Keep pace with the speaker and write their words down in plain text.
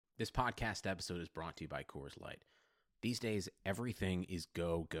This podcast episode is brought to you by Coors Light. These days, everything is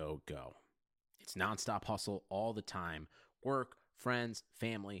go, go, go. It's nonstop hustle all the time. Work, friends,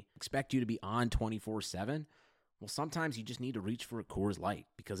 family, expect you to be on 24/7. Well, sometimes you just need to reach for a Coors Light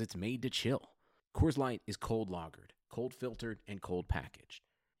because it's made to chill. Coors Light is cold lagered, cold filtered, and cold packaged.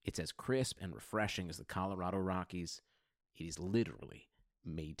 It's as crisp and refreshing as the Colorado Rockies. It is literally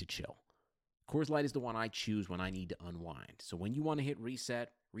made to chill. Coors Light is the one I choose when I need to unwind. So when you want to hit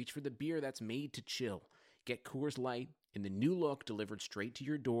reset, reach for the beer that's made to chill. Get Coors Light in the new look delivered straight to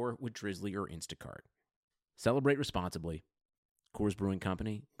your door with Drizzly or Instacart. Celebrate responsibly. Coors Brewing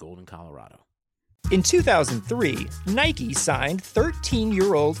Company, Golden, Colorado. In 2003, Nike signed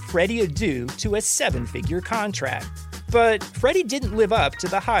 13-year-old Freddie Adu to a seven-figure contract. But Freddie didn't live up to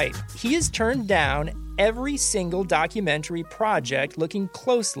the hype. He has turned down every single documentary project looking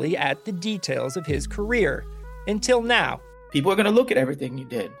closely at the details of his career. Until now. People are going to look at everything you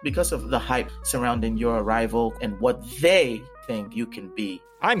did because of the hype surrounding your arrival and what they think you can be.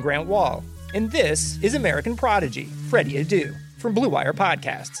 I'm Grant Wall, and this is American Prodigy, Freddie Adu, from Blue Wire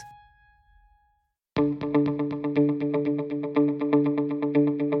Podcasts.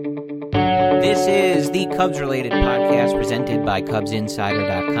 This is the Cubs-related podcast presented by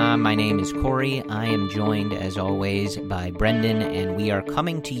CubsInsider.com. My name is Corey. I am joined, as always, by Brendan, and we are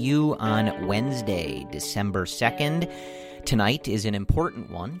coming to you on Wednesday, December 2nd. Tonight is an important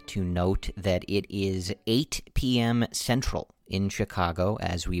one to note that it is 8 p.m. Central in Chicago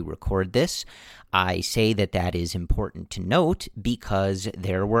as we record this. I say that is important to note because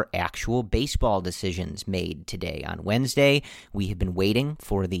there were actual baseball decisions made today on Wednesday. We have been waiting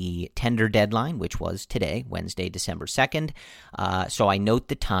for the tender deadline, which was today, Wednesday, December 2nd. So I note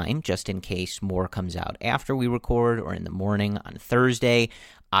the time just in case more comes out after we record or in the morning on Thursday.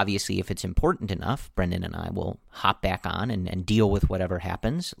 Obviously, if it's important enough, Brendan and I will hop back on and deal with whatever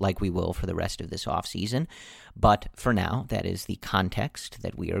happens, like we will for the rest of this offseason. But for now, that is the context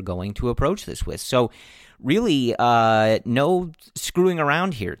that we are going to approach this with. So really, no screwing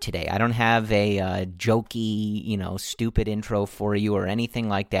around here today. I don't have a jokey, stupid intro for you or anything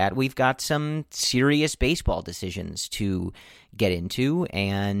like that. We've got some serious baseball decisions to get into,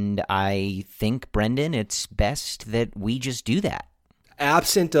 and I think, Brendan, it's best that we just do that.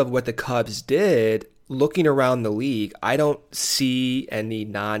 Absent of what the Cubs did, looking around the league, I don't see any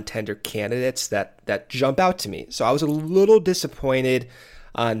non-tender candidates that jump out to me. So I was a little disappointed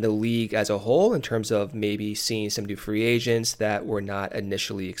on the league as a whole in terms of maybe seeing some new free agents that were not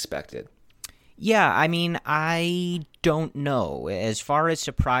initially expected. Yeah, I don't know. As far as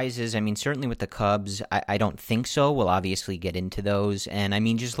surprises, certainly with the Cubs, I don't think so. We'll obviously get into those.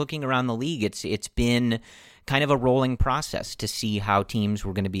 And just looking around the league, it's been kind of a rolling process to see how teams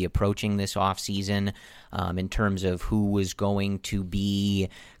were going to be approaching this offseason in terms of who was going to be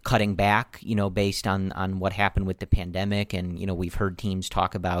cutting back, based on what happened with the pandemic. And, we've heard teams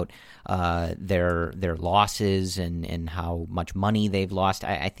talk about their losses and how much money they've lost.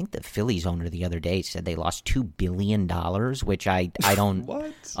 I think the Phillies owner the other day said they lost $2 billion, which I don't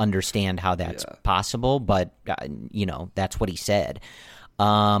understand how that's possible, but, that's what he said.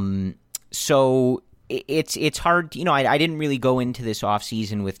 So it's hard, I didn't really go into this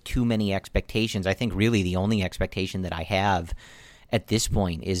offseason with too many expectations. I think really the only expectation that I have at this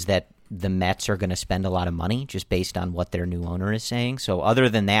point is that the Mets are going to spend a lot of money just based on what their new owner is saying. So other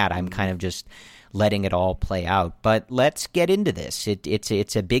than that, I'm kind of just letting it all play out. But let's get into this.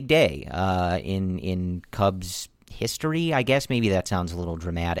 It's a big day in Cubs history, I guess. Maybe that sounds a little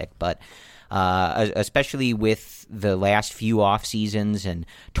dramatic, but especially with the last few off seasons and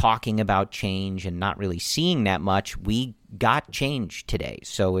talking about change and not really seeing that much, we got change today.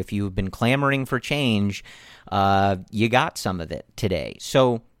 So if you've been clamoring for change, you got some of it today.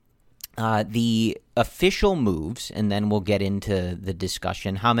 So the official moves, and then we'll get into the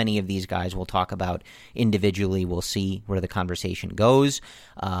discussion. How many of these guys we'll talk about individually, we'll see where the conversation goes.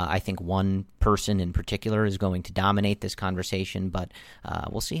 I think one person in particular is going to dominate this conversation, but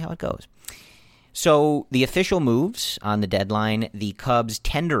we'll see how it goes. So the official moves on the deadline, the Cubs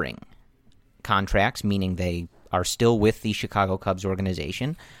tendering contracts, meaning they are still with the Chicago Cubs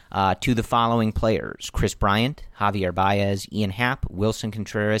organization, to the following players: Chris Bryant, Javier Baez, Ian Happ, Wilson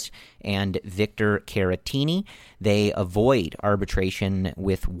Contreras, and Victor Caratini. They avoid arbitration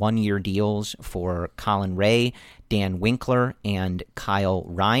with one-year deals for Colin Ray, Dan Winkler, and Kyle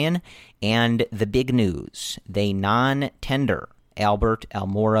Ryan. And the big news, they non-tender Albert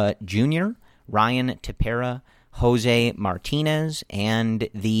Almora Jr., Ryan Tepera, Jose Martinez, and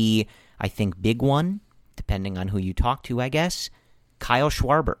the, I think, big one, depending on who you talk to, I guess, Kyle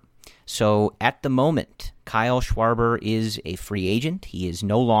Schwarber. So at the moment, Kyle Schwarber is a free agent. He is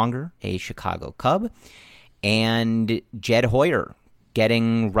no longer a Chicago Cub. And Jed Hoyer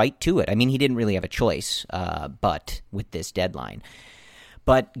getting right to it. I mean, he didn't really have a choice, but with this deadline.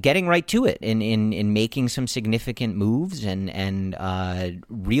 But getting right to it in making some significant moves and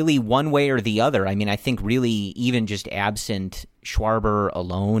really one way or the other. I mean, I think really even just absent Schwarber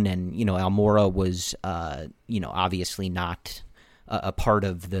alone, and Almora was obviously not a part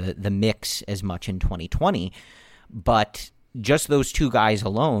of the mix as much in 2020, but just those two guys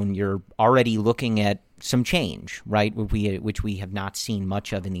alone, you're already looking at some change, right? Which we have not seen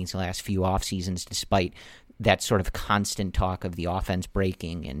much of in these last few off seasons, despite that sort of constant talk of the offense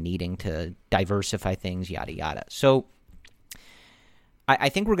breaking and needing to diversify things, yada, yada. So I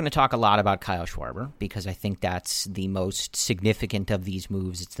think we're going to talk a lot about Kyle Schwarber because I think that's the most significant of these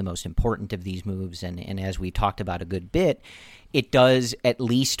moves. It's the most important of these moves. And as we talked about a good bit, it does, at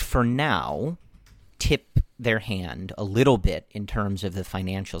least for now, tip their hand a little bit in terms of the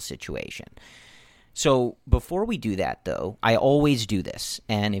financial situation. So before we do that, though, I always do this.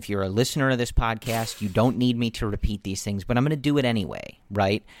 And if you're a listener of this podcast, you don't need me to repeat these things, but I'm going to do it anyway,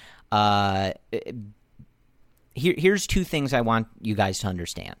 right? Here's two things I want you guys to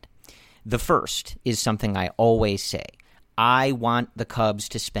understand. The first is something I always say. I want the Cubs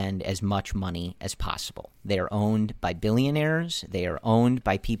to spend as much money as possible. They are owned by billionaires. They are owned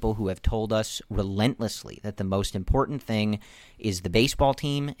by people who have told us relentlessly that the most important thing is the baseball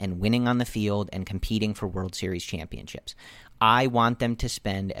team and winning on the field and competing for World Series championships. I want them to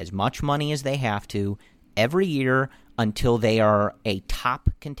spend as much money as they have to every year until they are a top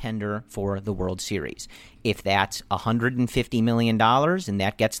contender for the World Series. If that's $150 million and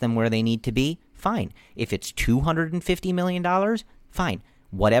that gets them where they need to be, fine. If it's $250 million, fine.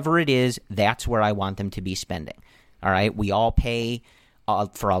 Whatever it is, that's where I want them to be spending. All right? We all pay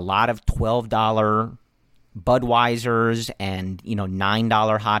for a lot of $12 Budweisers and,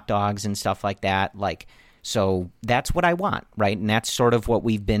 $9 hot dogs and stuff like that. So that's what I want, right? And that's sort of what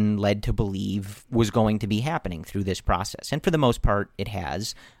we've been led to believe was going to be happening through this process. And for the most part, it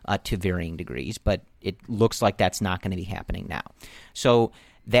has to varying degrees, but it looks like that's not going to be happening now. So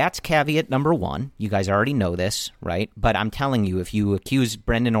that's caveat number one. You guys already know this, right? But I'm telling you, if you accuse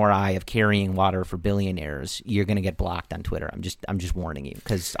Brendan or I of carrying water for billionaires, you're going to get blocked on Twitter. I'm just warning you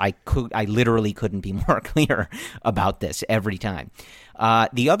because I literally couldn't be more clear about this every time.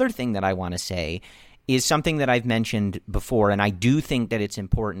 The other thing that I want to say is something that I've mentioned before, and I do think that it's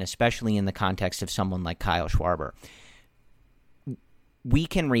important, especially in the context of someone like Kyle Schwarber. We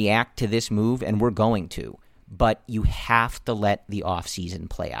can react to this move, and we're going to, but you have to let the offseason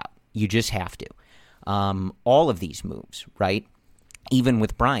play out. You just have to. All of these moves, right? Even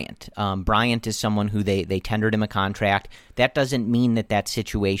with Bryant. Bryant is someone who they tendered him a contract. That doesn't mean that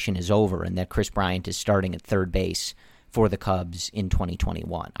situation is over and that Chris Bryant is starting at third base for the Cubs in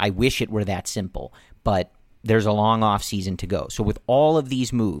 2021. I wish it were that simple, but there's a long offseason to go. So with all of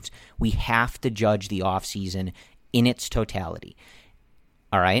these moves, we have to judge the offseason in its totality.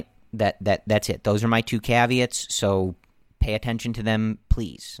 All right? That's it. Those are my two caveats, so pay attention to them,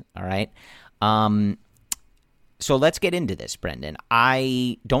 please. All right? So let's get into this, Brendan.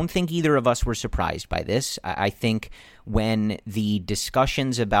 I don't think either of us were surprised by this. I think when the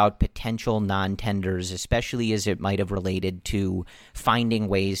discussions about potential non-tenders, especially as it might have related to finding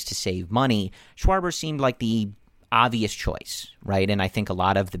ways to save money, Schwarber seemed like the obvious choice, right? And I think a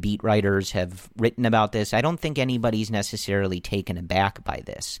lot of the beat writers have written about this. I don't think anybody's necessarily taken aback by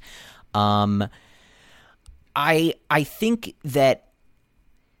this. I think that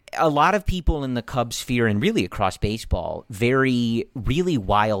a lot of people in the Cubs sphere and really across baseball vary really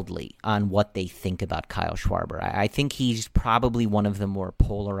wildly on what they think about Kyle Schwarber. I think he's probably one of the more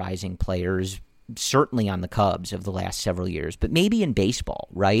polarizing players, certainly on the Cubs of the last several years, but maybe in baseball,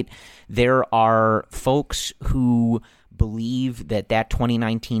 right? There are folks who believe that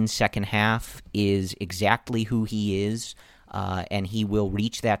 2019 second half is exactly who he is, and he will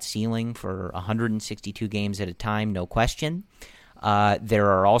reach that ceiling for 162 games at a time, no question.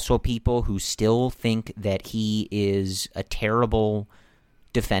 There are also people who still think that he is a terrible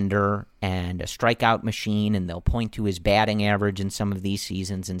defender and a strikeout machine, and they'll point to his batting average in some of these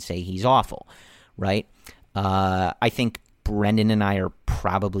seasons and say he's awful, right? I think Brendan and I are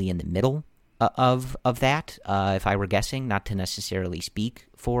probably in the middle of that, if I were guessing, not to necessarily speak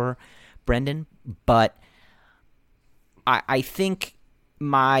for Brendan, but I think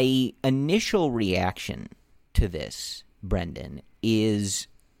my initial reaction to this, Brendan, is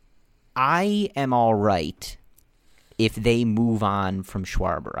I am all right if they move on from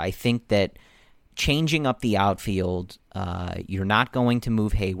Schwarber. I think that changing up the outfield. You're not going to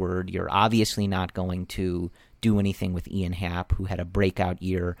move Hayward. You're obviously not going to do anything with Ian Happ, who had a breakout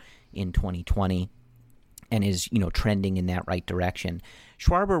year in 2020 and is, trending in that right direction.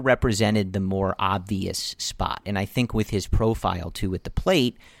 Schwarber represented the more obvious spot, and I think with his profile, too, at the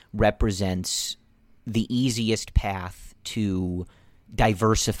plate, represents the easiest path to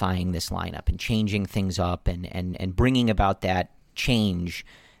diversifying this lineup and changing things up and bringing about that change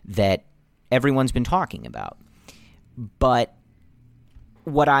that everyone's been talking about. But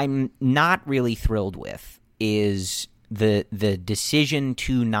what I'm not really thrilled with is the decision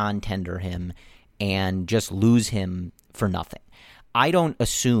to non-tender him and just lose him for nothing. I don't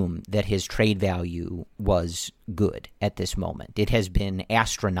assume that his trade value was good at this moment. It has been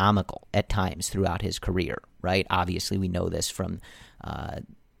astronomical at times throughout his career, right? Obviously, we know this from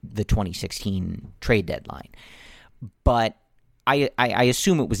the 2016 trade deadline. But I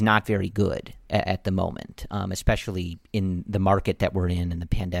assume it was not very good at the moment, especially in the market that we're in and the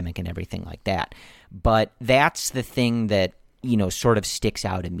pandemic and everything like that. But that's the thing that sort of sticks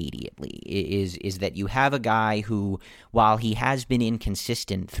out immediately is that you have a guy who, while he has been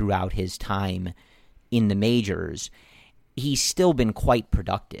inconsistent throughout his time in the majors, he's still been quite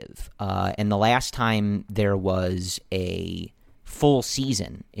productive. And the last time there was a full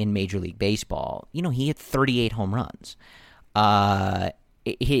season in Major League Baseball, he hit 38 home runs.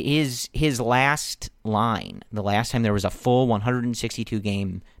 His last line, the last time there was a full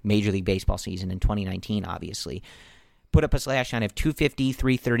 162-game Major League Baseball season in 2019, obviously, put up a slash line of 250,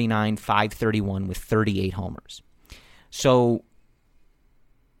 339, 531 with 38 homers. So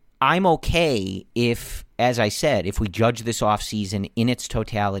I'm okay if, as I said, if we judge this offseason in its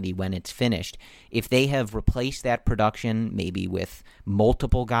totality when it's finished, if they have replaced that production maybe with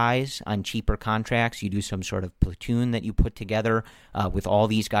multiple guys on cheaper contracts, you do some sort of platoon that you put together with all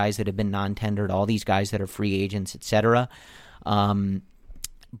these guys that have been non-tendered, all these guys that are free agents, etc.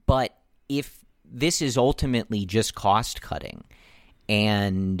 But if this is ultimately just cost cutting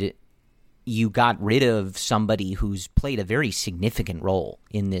and you got rid of somebody who's played a very significant role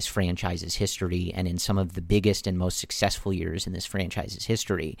in this franchise's history and in some of the biggest and most successful years in this franchise's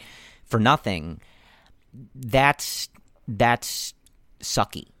history for nothing, that's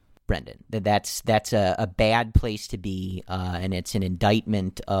sucky, Brendan. That's a bad place to be, and it's an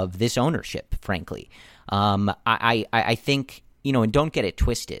indictment of this ownership, frankly. I think, and don't get it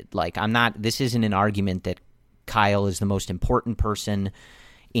twisted. Like, this isn't an argument that Kyle is the most important person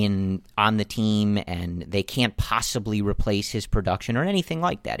on the team and they can't possibly replace his production or anything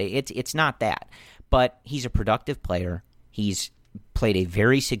like that. It's not that. But he's a productive player. He's played a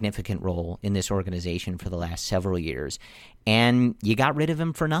very significant role in this organization for the last several years, and you got rid of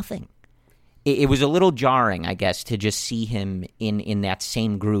him for nothing. It was a little jarring, I guess, to just see him in that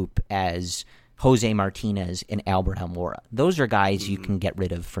same group as Jose Martinez and Albert Almora. Those are guys you can get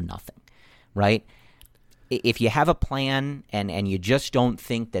rid of for nothing, right? If you have a plan and you just don't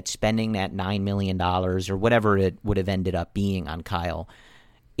think that spending that $9 million or whatever it would have ended up being on Kyle,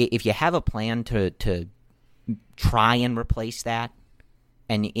 if you have a plan to try and replace that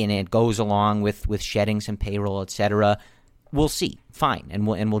and it goes along with shedding some payroll, etc., we'll see. Fine, and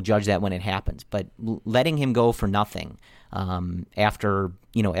we'll judge that when it happens. But letting him go for nothing after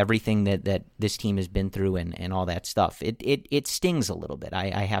everything that this team has been through and all that stuff, it stings a little bit.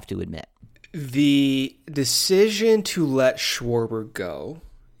 I have to admit. The decision to let Schwarber go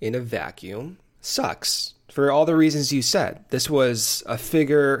in a vacuum sucks for all the reasons you said. This was a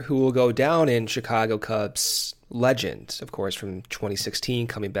figure who will go down in Chicago Cubs legend, of course, from 2016,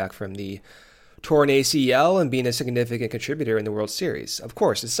 coming back from the torn ACL and being a significant contributor in the World Series. Of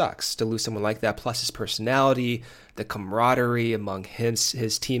course, it sucks to lose someone like that, plus his personality, the camaraderie among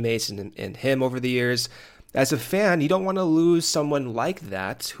his teammates and him over the years. As a fan, you don't want to lose someone like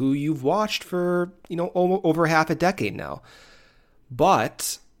that who you've watched for, over half a decade now.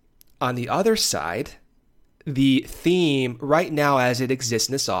 But on the other side, the theme right now as it exists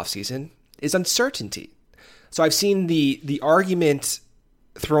in this offseason is uncertainty. So I've seen the argument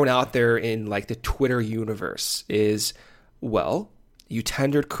thrown out there in like the Twitter universe is, well, you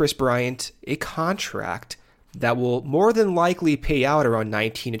tendered Chris Bryant a contract that will more than likely pay out around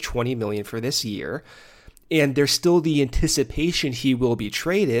 19 to 20 million for this year. And there's still the anticipation he will be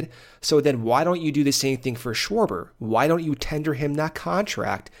traded. So then why don't you do the same thing for Schwarber? Why don't you tender him that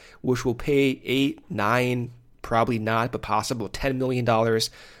contract, which will pay 8, 9, probably not, but possible $10 million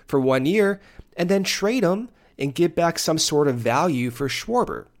for 1 year, and then trade him and get back some sort of value for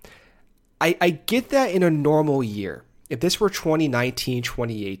Schwarber? I get that in a normal year. If this were 2019,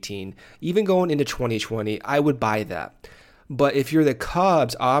 2018, even going into 2020, I would buy that. But if you're the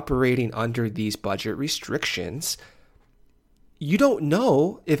Cubs operating under these budget restrictions, you don't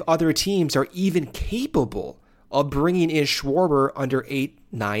know if other teams are even capable of bringing in Schwarber under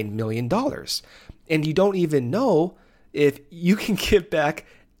 $8-9 million. And you don't even know if you can give back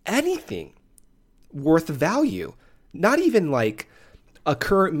anything worth value. Not even like a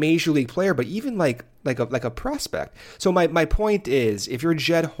current major league player, but even like a prospect. So my point is, if you're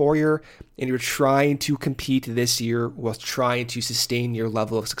Jed Hoyer and you're trying to compete this year while trying to sustain your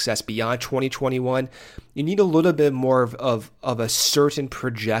level of success beyond 2021, you need a little bit more of a certain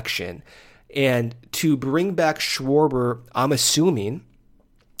projection. And to bring back Schwarber, I'm assuming,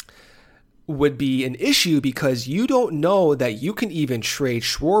 would be an issue because you don't know that you can even trade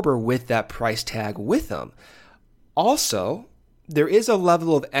Schwarber with that price tag with him. Also, there is a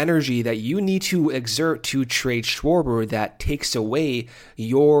level of energy that you need to exert to trade Schwarber that takes away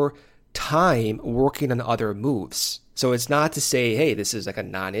your time working on other moves. So it's not to say, hey, this is like a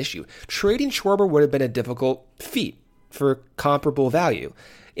non-issue. Trading Schwarber would have been a difficult feat for comparable value,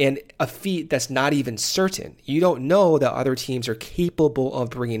 and a feat that's not even certain. You don't know that other teams are capable of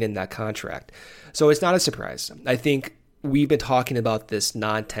bringing in that contract. So it's not a surprise. I think we've been talking about this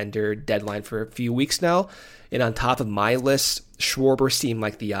non-tender deadline for a few weeks now, and on top of my list, Schwarber seemed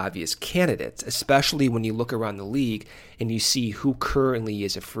like the obvious candidate, especially when you look around the league and you see who currently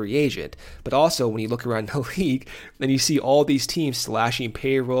is a free agent. But also when you look around the league and you see all these teams slashing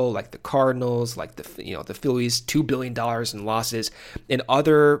payroll, like the Cardinals, like the Phillies, $2 billion in losses, and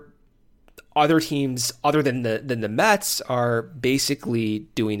other teams other than the Mets are basically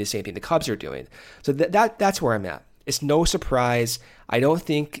doing the same thing the Cubs are doing. So that's where I'm at. It's no surprise. I don't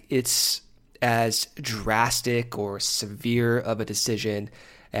think it's as drastic or severe of a decision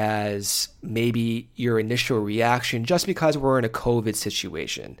as maybe your initial reaction, just because we're in a COVID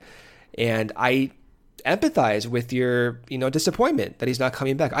situation. And I empathize with your, disappointment that he's not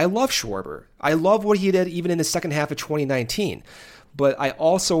coming back. I love Schwarber. I love what he did even in the second half of 2019. But I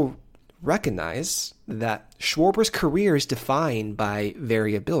also recognize that Schwarber's career is defined by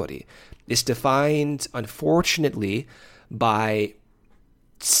variability. It's defined, unfortunately, by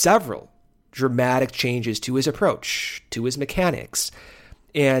several dramatic changes to his approach, to his mechanics.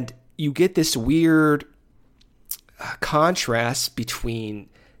 And you get this weird contrast between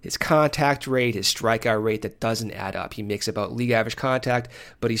his contact rate, his strikeout rate that doesn't add up. He makes about league average contact,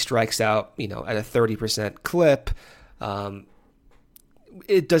 but he strikes out, at a 30% clip.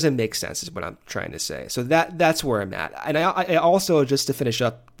 It doesn't make sense is what I'm trying to say. So that's where I'm at. And I also, just to finish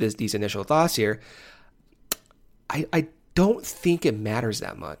up these initial thoughts here, I don't think it matters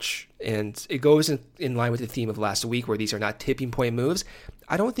that much. And it goes in line with the theme of last week where these are not tipping point moves.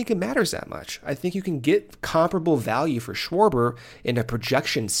 I don't think it matters that much. I think you can get comparable value for Schwarber in a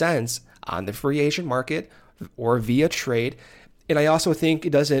projection sense on the free agent market or via trade. And I also think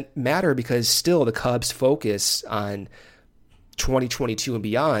it doesn't matter because still the Cubs focus on 2022 and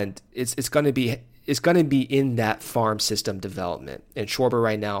beyond. It's going to be in that farm system development, and Schwarber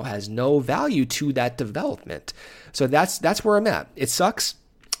right now has no value to that development. So that's where I'm at. It sucks.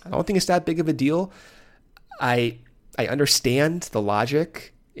 I don't think it's that big of a deal. I understand the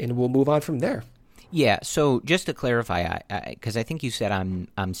logic, and we'll move on from there. Yeah. So just to clarify, because I think you said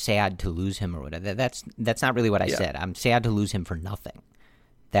I'm sad to lose him or whatever. That's not really what I said. I'm sad to lose him for nothing.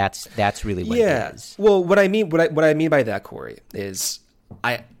 That's really what it is. Well, what I mean by that, Corey, is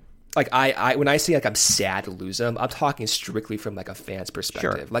I when I say I'm sad to lose him, I'm talking strictly from a fan's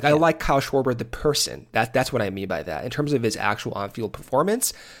perspective. Sure. I like Kyle Schwarber the person. That's what I mean by that. In terms of his actual on-field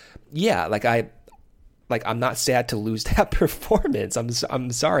performance, I'm not sad to lose that performance.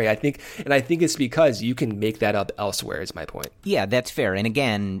 I'm sorry. I think it's because you can make that up elsewhere. Is my point. Yeah, that's fair. And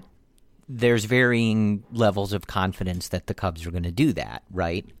again, there's varying levels of confidence that the Cubs are going to do that,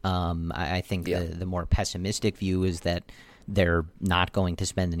 right? I think the more pessimistic view is that they're not going to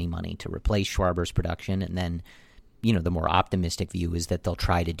spend any money to replace Schwarber's production. And then, the more optimistic view is that they'll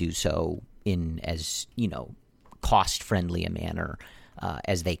try to do so in as, cost-friendly a manner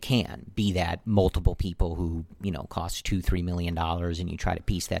as they can, be that multiple people who, cost $2-3 million and you try to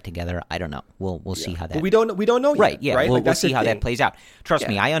piece that together. I don't know. We'll see how that... Well, we don't know yet. Right, yeah. Right? We'll see how that plays out. Trust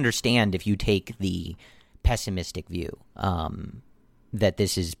me, I understand if you take the pessimistic view that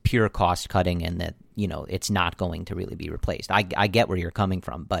this is pure cost cutting and that, it's not going to really be replaced. I get where you're coming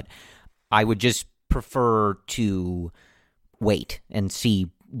from, but I would just prefer to wait and see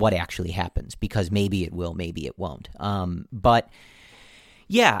what actually happens, because maybe it will, maybe it won't. But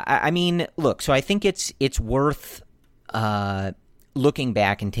yeah, I mean, look, so I think it's worth looking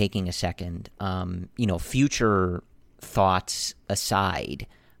back and taking a second, future thoughts aside.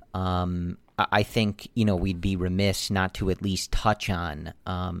 I think, you know, we'd be remiss not to at least touch on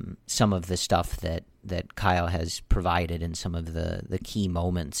some of the stuff that Kyle has provided in some of the key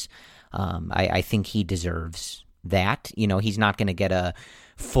moments. I think he deserves that. You know, he's not going to get a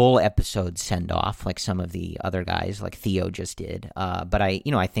full episode send-off like some of the other guys, like Theo just did. But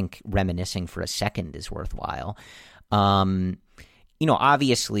I think reminiscing for a second is worthwhile. You know,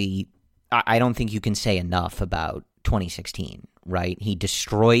 obviously, I don't think you can say enough about 2016, right? He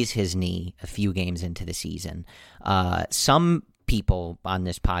destroys his knee a few games into the season. Some people on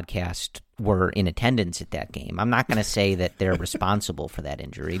this podcast were in attendance at that game. I'm not going to say that they're responsible for that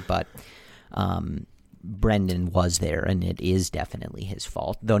injury, but Brendan was there, and it is definitely his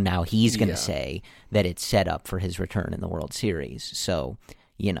fault, though now he's going to say that it's set up for his return in the World Series. So,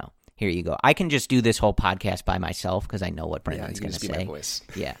 you know, here you go. I can just do this whole podcast by myself because I know what Brendan's going to say. My voice.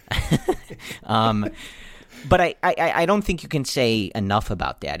 Yeah. But I don't think you can say enough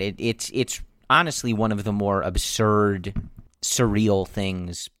about that. It's honestly one of the more absurd, surreal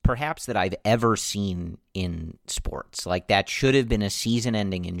things perhaps that I've ever seen in sports. Like, that should have been a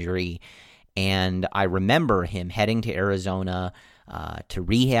season-ending injury, and I remember him heading to Arizona to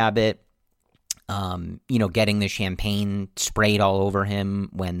rehab it, you know, getting the champagne sprayed all over him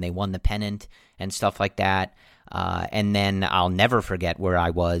when they won the pennant and stuff like that. And then I'll never forget where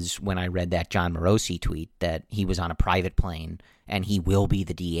I was when I read that John Morosi tweet that he was on a private plane and he will be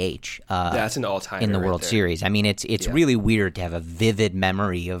the DH. That's an all-timer in the right World there. Series. I mean, it's really weird to have a vivid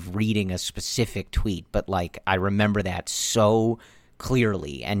memory of reading a specific tweet, but like I remember that so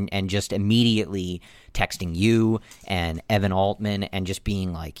clearly and just immediately texting you and Evan Altman and just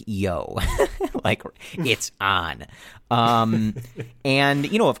being like, yo, like it's on.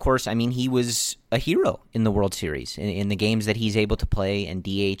 And, you know, of course, I mean, he was a hero in the World Series in the games that he's able to play and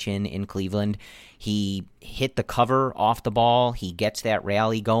DH in Cleveland. He hit the cover off the ball. He gets that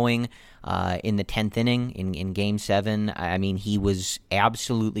rally going in the 10th inning in Game 7. I mean, he was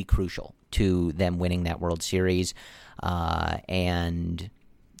absolutely crucial to them winning that World Series. And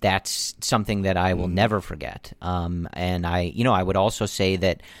that's something that I will never forget. And I would also say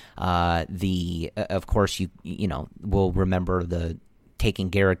that of course, you know, we'll remember the taking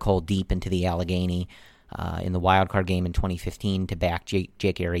Garrett Cole deep into the Allegheny in the wild card game in 2015 to back Jake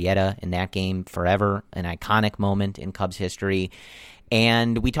Arrieta in that game forever, an iconic moment in Cubs history.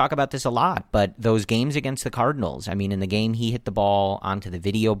 And we talk about this a lot, but those games against the Cardinals, I mean, in the game he hit the ball onto the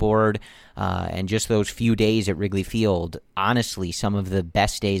video board, and just those few days at Wrigley Field, honestly, some of the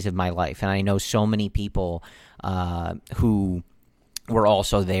best days of my life. And I know so many people who were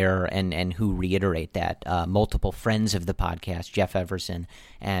also there and who reiterate that. Multiple friends of the podcast, Jeff Everson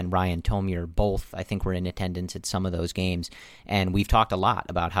and Ryan Tomier, both, I think, were in attendance at some of those games. And we've talked a lot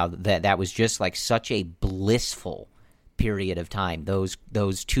about how that was just like such a blissful period of time.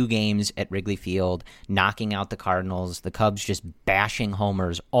 Those two games at Wrigley Field, knocking out the Cardinals, the Cubs just bashing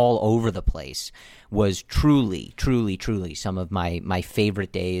homers all over the place, was truly, truly, truly some of my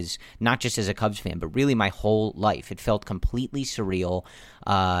favorite days, not just as a Cubs fan, but really my whole life. It felt completely surreal,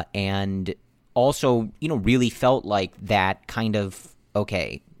 and also, you know, really felt like that kind of,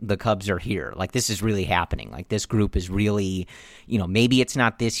 okay, the Cubs are here. Like, this is really happening. Like, this group is really, you know, maybe it's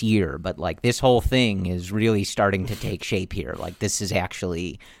not this year, but like this whole thing is really starting to take shape here. Like, this is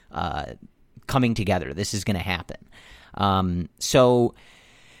actually coming together. This is going to happen. So,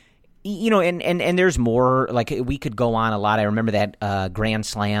 you know, and there's more. Like, we could go on a lot. I remember that grand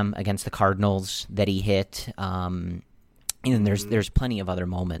slam against the Cardinals that he hit. And there's plenty of other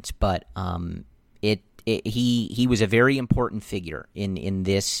moments, but he was a very important figure in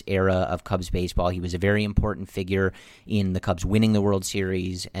this era of Cubs baseball. He was a very important figure in the Cubs winning the World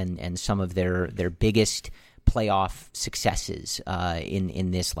Series and some of their biggest playoff successes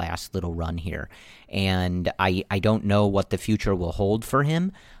in this last little run here. And I don't know what the future will hold for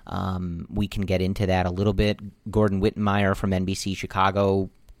him. We can get into that a little bit. Gordon Wittenmeyer from NBC Chicago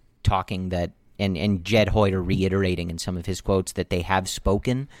talking that, and Jed Hoyer reiterating in some of his quotes that they have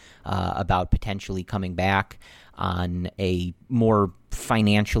spoken about potentially coming back on a more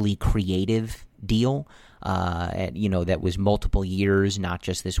financially creative deal, you know, that was multiple years, not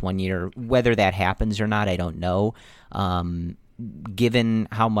just this 1 year. Whether that happens or not, I don't know. Given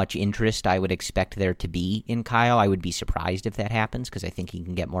how much interest I would expect there to be in Kyle, I would be surprised if that happens because I think he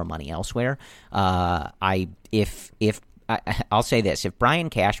can get more money elsewhere. I'll say this. If Brian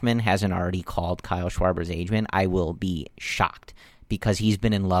Cashman hasn't already called Kyle Schwarber's agent, I will be shocked because he's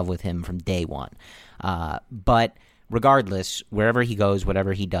been in love with him from day one. But regardless, wherever he goes,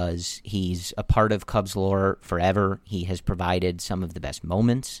 whatever he does, he's a part of Cubs lore forever. He has provided some of the best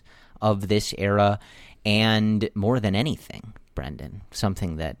moments of this era. And more than anything, Brendan,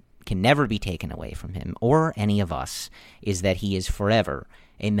 something that can never be taken away from him or any of us is that he is forever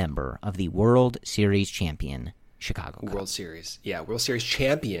a member of the World Series champion Chicago Cubs. World Series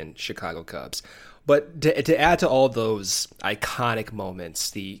champion Chicago Cubs. But to add to all those iconic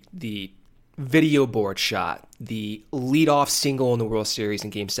moments, the video board shot, the leadoff single in the World Series in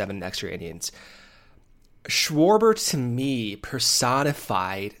Game 7 in extra innings, Schwarber to me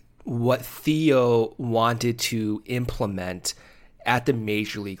personified what Theo wanted to implement at the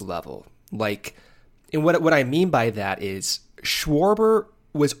major league level. And what I mean by that is Schwarber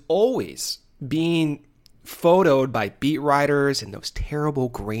was always being photoed by beat writers and those terrible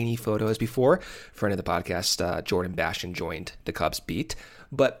grainy photos before. Friend of the podcast, Jordan Bastian, joined the Cubs beat.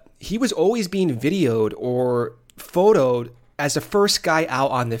 But he was always being videoed or photoed as the first guy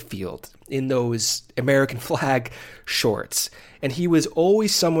out on the field in those American flag shorts. And he was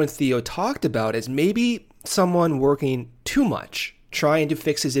always someone Theo talked about as maybe someone working too much, trying to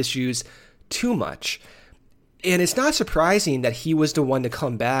fix his issues too much. And it's not surprising that he was the one to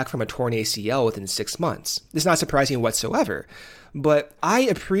come back from a torn ACL within 6 months. It's not surprising whatsoever. But I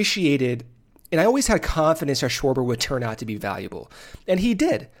appreciated, and I always had confidence that Schwarber would turn out to be valuable. And he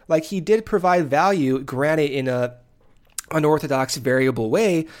did. He did provide value, granted in a unorthodox, variable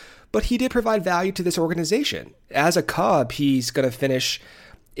way, but he did provide value to this organization. As a Cub, he's going to finish,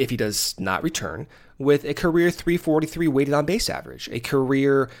 if he does not return, with a career 343 weighted on base average, a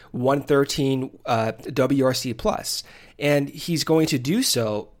career 113 WRC plus. And he's going to do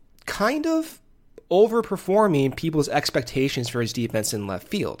so kind of overperforming people's expectations for his defense in left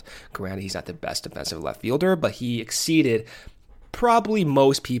field. Granted, he's not the best defensive left fielder, but he exceeded probably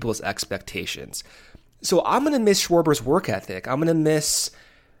most people's expectations. So I'm going to miss Schwarber's work ethic. I'm going to miss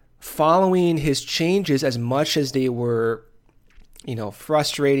following his changes as much as they were,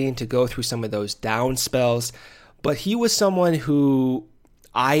 frustrating to go through some of those down spells. But he was someone who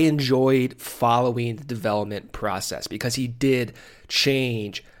I enjoyed following the development process because he did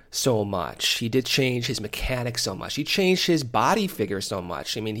change so much. He did change his mechanics so much. He changed his body figure so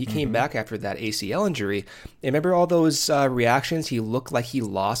much. I mean, he came back after that ACL injury. And remember all those reactions? He looked like he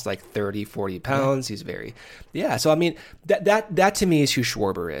lost 30, 40 pounds. He's so I mean, that to me is who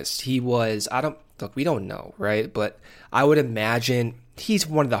Schwarber is. He was, we don't know, right? But I would imagine he's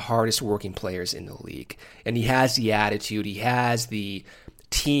one of the hardest working players in the league. And he has the attitude. He has the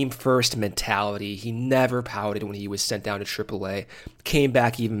team first mentality. He never pouted when he was sent down to AAA. Came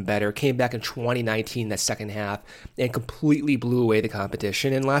back even better. Came back in 2019, that second half, and completely blew away the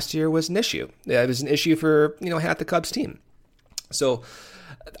competition. And last year was an issue. It was an issue for half the Cubs team. So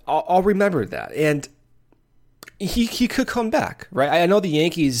I'll remember that. And he could come back, right? I know the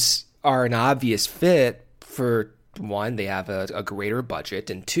Yankees are an obvious fit for. One, they have a greater budget,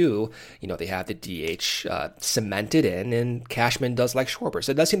 and two, they have the DH cemented in, and Cashman does like Schwarber.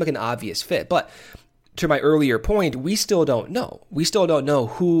 So it does seem like an obvious fit. But to my earlier point, we still don't know. We still don't know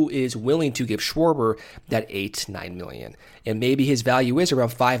who is willing to give Schwarber that $8-9 million. And maybe his value is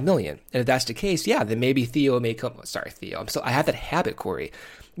around $5 million. And if that's the case, then maybe Theo may come. Sorry, Theo. I have that habit, Corey.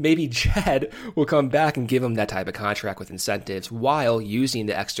 Maybe Jed will come back and give him that type of contract with incentives while using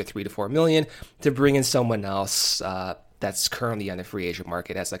the extra $3 to $4 million to bring in someone else that's currently on the free agent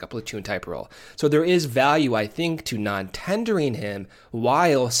market as a platoon type role. So there is value, I think, to non-tendering him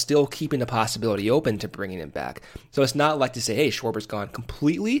while still keeping the possibility open to bringing him back. So it's not like to say, hey, Schwarber's gone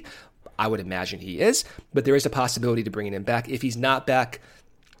completely. I would imagine he is, but there is a possibility to bringing him back. If he's not back,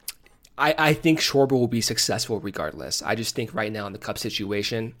 I think Schwarber will be successful regardless. I just think right now in the Cubs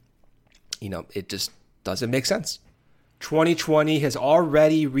situation, it just doesn't make sense. 2020 has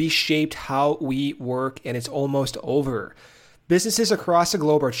already reshaped how we work, and it's almost over. Businesses across the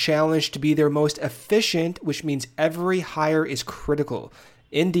globe are challenged to be their most efficient, which means every hire is critical.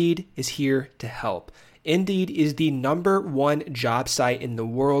 Indeed is here to help. Indeed is the #1 job site in the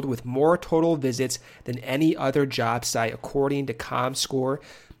world with more total visits than any other job site, according to ComScore.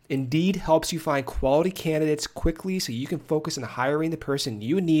 Indeed helps you find quality candidates quickly so you can focus on hiring the person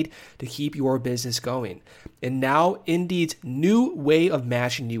you need to keep your business going. And now Indeed's new way of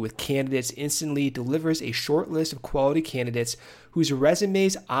matching you with candidates instantly delivers a short list of quality candidates whose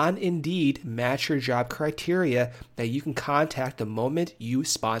resumes on Indeed match your job criteria that you can contact the moment you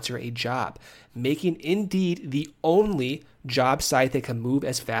sponsor a job, making Indeed the only job site that can move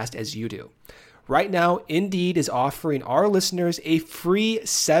as fast as you do. Right now, Indeed is offering our listeners a free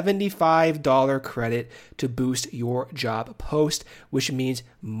 $75 credit to boost your job post, which means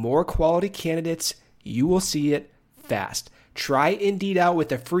more quality candidates. You will see it fast. Try Indeed out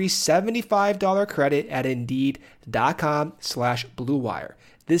with a free $75 credit at Indeed.com/Blue Wire.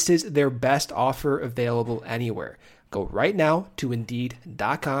 This is their best offer available anywhere. Go right now to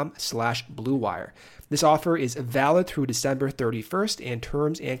Indeed.com/Blue Wire. This offer is valid through December 31st, and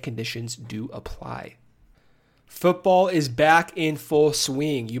terms and conditions do apply. Football is back in full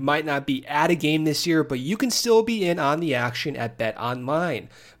swing. You might not be at a game this year, but you can still be in on the action at BetOnline.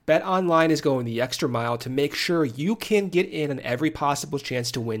 BetOnline is going the extra mile to make sure you can get in on every possible chance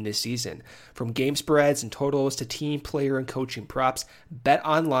to win this season. From game spreads and totals to team, player, and coaching props,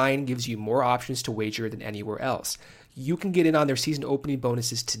 BetOnline gives you more options to wager than anywhere else. You can get in on their season opening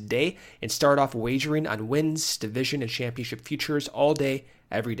bonuses today and start off wagering on wins, division, and championship futures all day,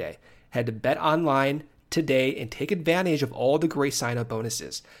 every day. Head to BetOnline today and take advantage of all the great sign-up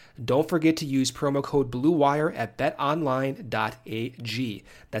bonuses. Don't forget to use promo code BlueWire at betonline.ag.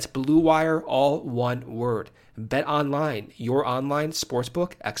 That's BlueWire, all one word. BetOnline, your online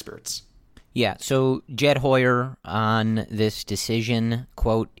sportsbook experts. Yeah, so Jed Hoyer on this decision,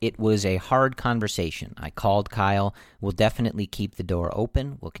 quote, "It was a hard conversation. I called Kyle. We'll definitely keep the door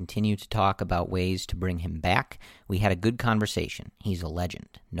open. We'll continue to talk about ways to bring him back. We had a good conversation. He's a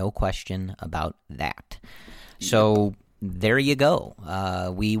legend. No question about that." So there you go.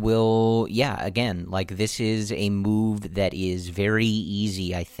 We will, again, like this is a move that is very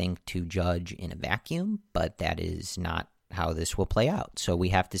easy, I think, to judge in a vacuum, but that is not how this will play out. So we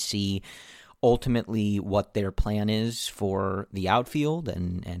have to see ultimately what their plan is for the outfield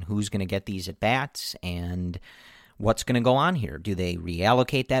and who's going to get these at-bats and what's going to go on here. Do they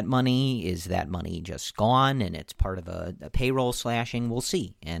reallocate that money? Is that money just gone and it's part of a payroll slashing? We'll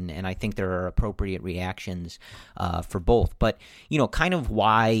see. And I think there are appropriate reactions for both. But, kind of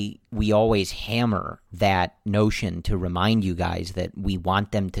why we always hammer that notion to remind you guys that we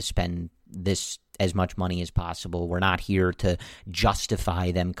want them to spend this as much money as possible. We're not here to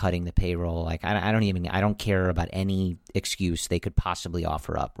justify them cutting the payroll. Like I don't care about any excuse they could possibly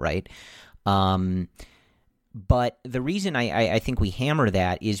offer up, right? But the reason I think we hammer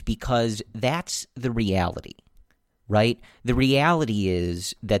that is because that's the reality, right? The reality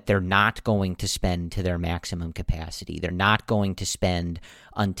is that they're not going to spend to their maximum capacity. They're not going to spend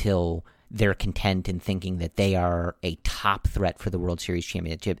until they're content in thinking that they are a top threat for the World Series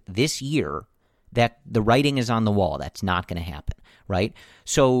championship this year. That the writing is on the wall. That's not going to happen, right?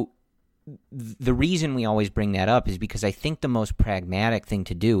 So the reason we always bring that up is because I think the most pragmatic thing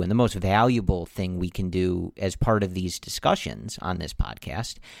to do and the most valuable thing we can do as part of these discussions on this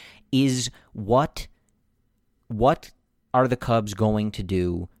podcast is what are the Cubs going to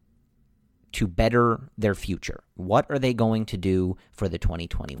do to better their future? What are they going to do for the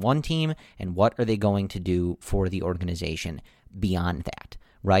 2021 team, and what are they going to do for the organization beyond that,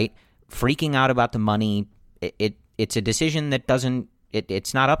 right? Freaking out about the money, it's a decision that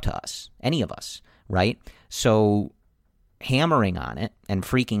it's not up to us, any of us, right? So hammering on it and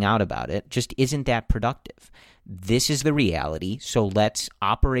freaking out about it just isn't that productive. This is the reality, so let's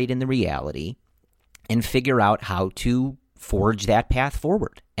operate in the reality and figure out how to forge that path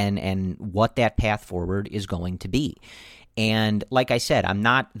forward and what that path forward is going to be. And like I said, I'm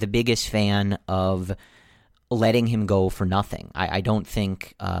not the biggest fan of letting him go for nothing. I don't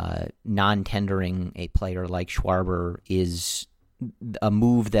think non-tendering a player like Schwarber is a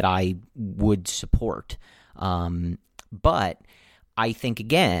move that I would support. But I think,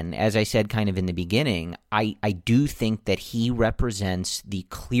 again, as I said kind of in the beginning, I do think that he represents the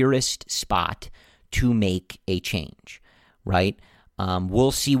clearest spot to make a change, right?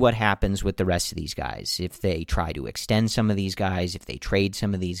 We'll see what happens with the rest of these guys. If they try to extend some of these guys, if they trade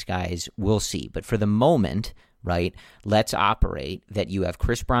some of these guys, we'll see. But for the moment, right, let's operate that you have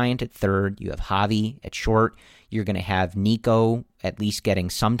Chris Bryant at third, you have Javi at short, you're going to have Nico at least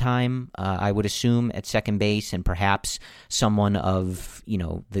getting some time, I would assume, at second base, and perhaps someone of,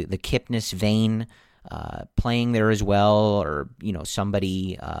 the Kipnis vein playing there as well, or,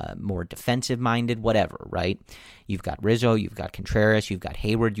 somebody more defensive-minded, whatever, right? You've got Rizzo, you've got Contreras, you've got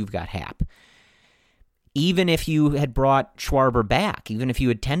Hayward, you've got Happ. Even if you had brought Schwarber back, even if you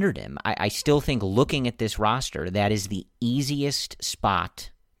had tendered him, I still think looking at this roster, that is the easiest spot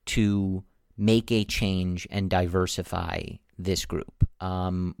to make a change and diversify this group.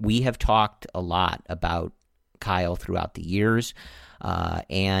 We have talked a lot about Kyle throughout the years,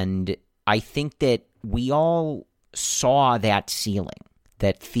 and I think that we all saw that ceiling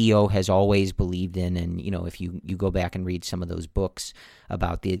that Theo has always believed in. And, if you go back and read some of those books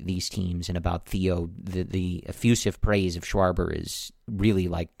about these teams and about Theo, the effusive praise of Schwarber is really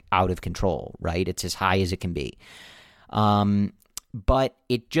like out of control, right? It's as high as it can be. But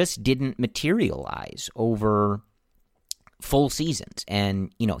it just didn't materialize over full seasons.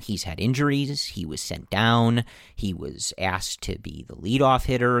 And, he's had injuries. He was sent down. He was asked to be the leadoff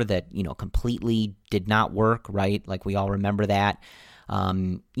hitter that, completely did not work, right? Like we all remember that.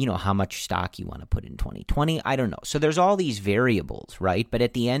 How much stock you want to put in 2020, I don't know. So there's all these variables, right? But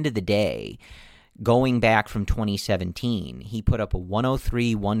at the end of the day, going back from 2017, he put up a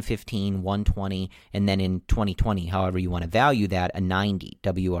 103, 115, 120, and then in 2020, however you want to value that, a 90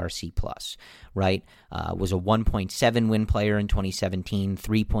 WRC plus, right? Was a 1.7 win player in 2017,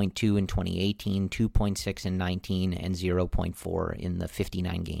 3.2 in 2018, 2.6 in 19, and 0.4 in the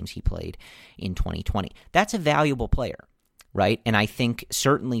 59 games he played in 2020. That's a valuable player, right? And I think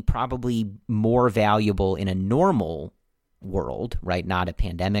certainly probably more valuable in a normal world, right? Not a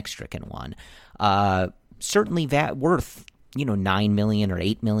pandemic-stricken one. Certainly worth, $9 million or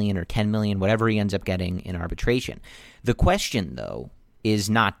 $8 million or $10 million, whatever he ends up getting in arbitration. The question, though, is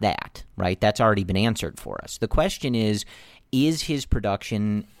not that, right? That's already been answered for us. The question is his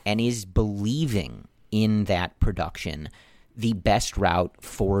production and is believing in that production the best route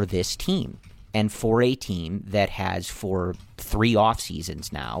for this team and for a team that has, for 3 off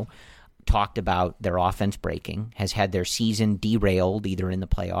seasons now, talked about their offense breaking, has had their season derailed either in the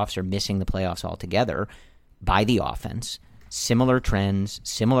playoffs or missing the playoffs altogether by the offense. Similar trends,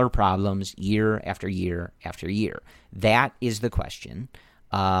 similar problems year after year after year. That is the question.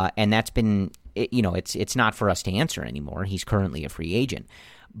 And that's been, it's not for us to answer anymore. He's currently a free agent.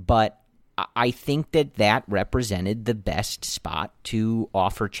 But I think that represented the best spot to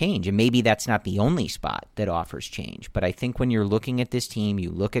offer change. And maybe that's not the only spot that offers change. But I think when you're looking at this team, you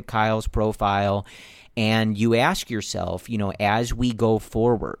look at Kyle's profile and you ask yourself, as we go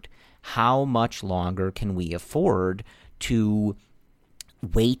forward, how much longer can we afford to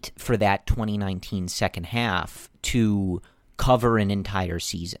wait for that 2019 second half to cover an entire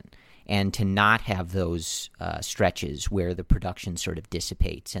season? And to not have those stretches where the production sort of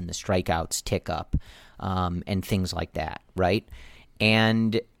dissipates and the strikeouts tick up and things like that, right?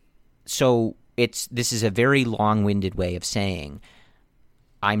 And so this is a very long-winded way of saying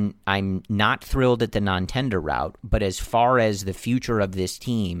I'm not thrilled at the non-tender route, but as far as the future of this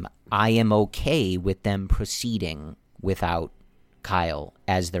team, I am okay with them proceeding without Kyle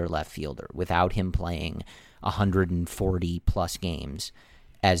as their left fielder, without him playing 140-plus games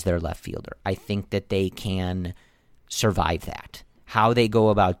as their left fielder. I think that they can survive that. How they go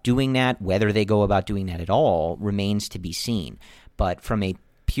about doing that, whether they go about doing that at all, remains to be seen. But from a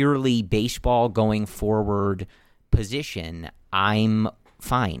purely baseball going forward position, I'm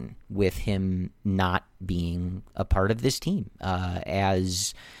fine with him not being a part of this team.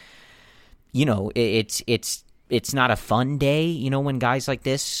 As it's not a fun day, when guys like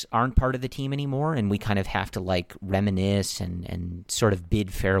this aren't part of the team anymore, and we kind of have to reminisce and sort of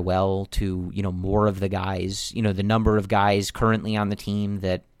bid farewell to, more of the guys. The number of guys currently on the team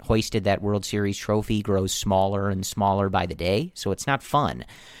that hoisted that World Series trophy grows smaller and smaller by the day, so it's not fun.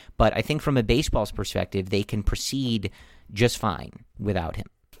 But I think from a baseball's perspective, they can proceed just fine without him.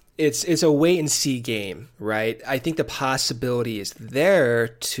 It's a wait-and-see game, right? I think the possibility is there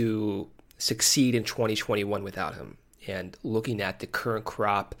to succeed in 2021 without him. And looking at the current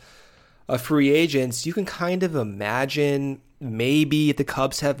crop of free agents, you can kind of imagine maybe if the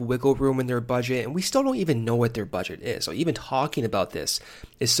Cubs have wiggle room in their budget, and we still don't even know what their budget is. So even talking about this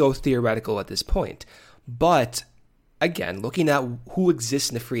is so theoretical at this point. But again, looking at who exists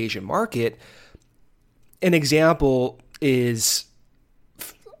in the free agent market, an example is,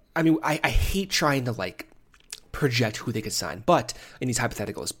 I hate trying to project who they could sign, but in these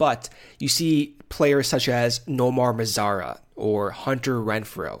hypotheticals, but you see players such as Nomar Mazara or Hunter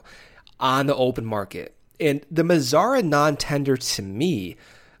Renfroe on the open market. And the Mazara non-tender, to me,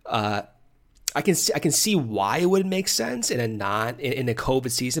 I can see why it would make sense in a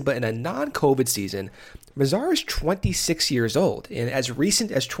COVID season, but in a non-COVID season, Mazara is 26 years old, and as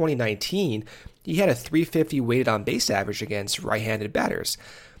recent as 2019, he had a 350 weighted on base average against right-handed batters.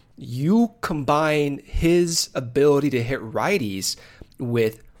 You combine his ability to hit righties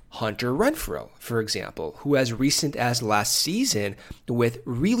with Hunter Renfroe, for example, who as recent as last season with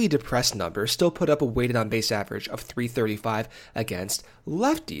really depressed numbers still put up a weighted on base average of 335 against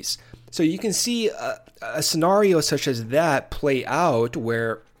lefties. So you can see a scenario such as that play out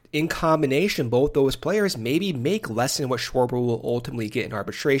where in combination, both those players maybe make less than what Schwarber will ultimately get in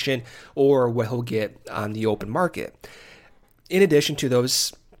arbitration or what he'll get on the open market. In addition to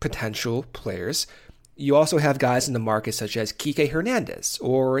those potential players, you also have guys in the market such as Kike Hernandez,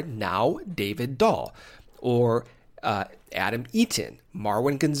 or now David Dahl, or Adam Eaton,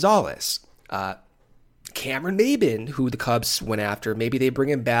 Marwin Gonzalez, Cameron Maybin, who the Cubs went after. Maybe they bring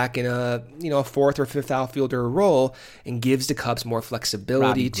him back in a fourth or fifth outfielder role and gives the Cubs more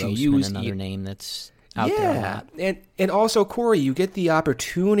flexibility to use another name that's out there. Yeah, and also Corey, you get the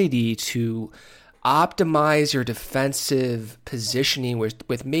opportunity to optimize your defensive positioning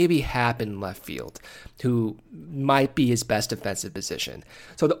with maybe Happ in left field, who might be his best defensive position.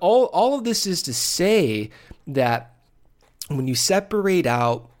 So all of this is to say that when you separate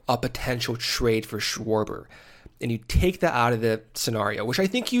out a potential trade for Schwarber, and you take that out of the scenario, which I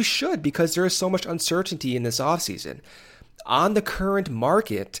think you should because there is so much uncertainty in this offseason. On the current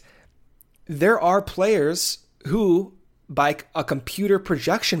market, there are players who, by a computer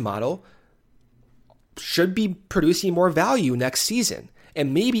projection model, should be producing more value next season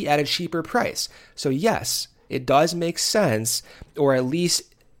and maybe at a cheaper price. So yes, it does make sense, or at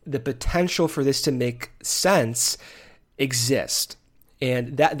least the potential for this to make sense exists.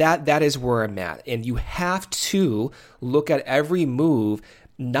 And that is where I'm at. And you have to look at every move,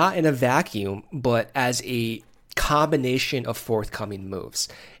 not in a vacuum, but as a combination of forthcoming moves.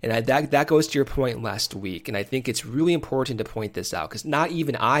 And that goes to your point last week. And I think it's really important to point this out because not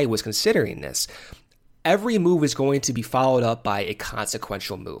even I was considering this. Every move is going to be followed up by a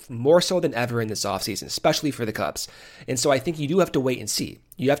consequential move, more so than ever in this offseason, especially for the Cubs. And so I think you do have to wait and see.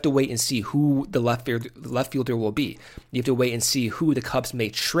 You have to wait and see who the left fielder will be. You have to wait and see who the Cubs may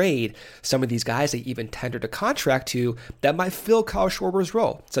trade, some of these guys they even tendered a contract to that might fill Kyle Schwarber's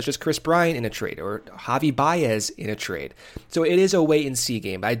role, such as Chris Bryant in a trade or Javi Baez in a trade. So it is a wait and see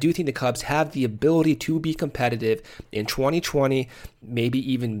game. I do think the Cubs have the ability to be competitive in 2020,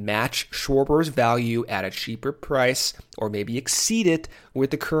 maybe even match Schwarber's value at a cheaper price or maybe exceed it with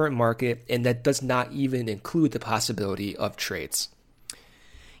the current market, and that does not even include the possibility of trades.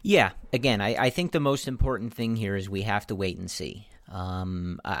 Yeah, again, I think the most important thing here is we have to wait and see.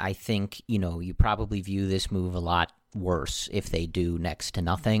 I think, you probably view this move a lot worse if they do next to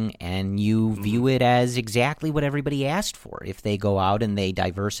nothing, and you view it as exactly what everybody asked for. If they go out and they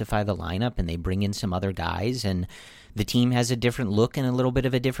diversify the lineup and they bring in some other guys and the team has a different look and a little bit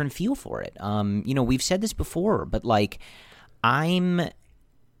of a different feel for it. We've said this before, but I'm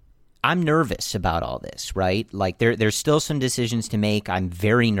nervous about all this, right? Like there's still some decisions to make. I'm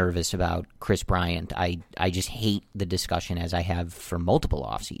very nervous about Chris Bryant. I just hate the discussion as I have for multiple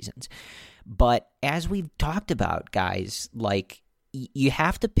off seasons. But as we've talked about, guys, you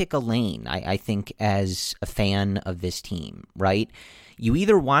have to pick a lane, I think, as a fan of this team, right? You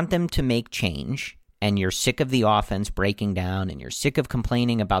either want them to make change and you're sick of the offense breaking down and you're sick of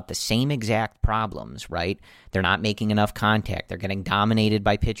complaining about the same exact problems, right? They're not making enough contact. They're getting dominated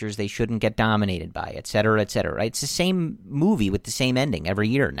by pitchers they shouldn't get dominated by, et cetera, right? It's the same movie with the same ending every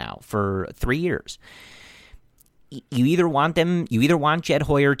year now for 3 years. You either want Jed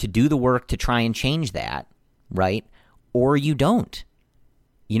Hoyer to do the work to try and change that, right? Or you don't.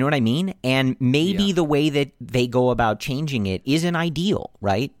 You know what I mean? And maybe the way that they go about changing it isn't ideal,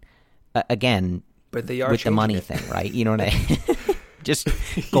 right? Again, but they are with the money thing, right? You know what I just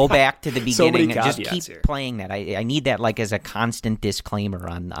go back to the beginning and just keep playing that. I need that as a constant disclaimer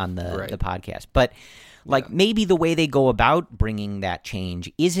on the podcast. But maybe the way they go about bringing that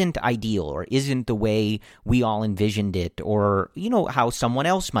change isn't ideal or isn't the way we all envisioned it or, how someone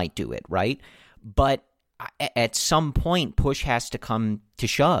else might do it, right? But at some point, push has to come to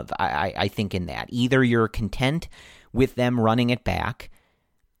shove, I think, in that. Either you're content with them running it back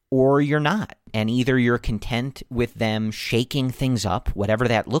or you're not. And either you're content with them shaking things up, whatever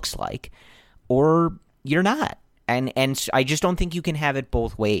that looks like, or you're not. And I just don't think you can have it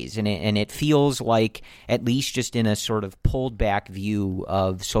both ways. And it feels like, at least just in a sort of pulled back view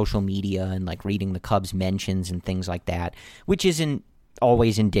of social media and reading the Cubs mentions and things like that, which isn't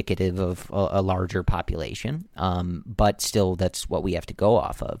always indicative of a larger population, but still that's what we have to go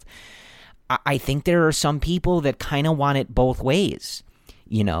off of. I think there are some people that kind of want it both ways.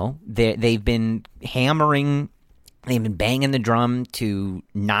 They've been banging the drum to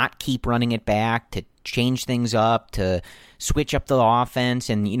not keep running it back, to change things up, to switch up the offense.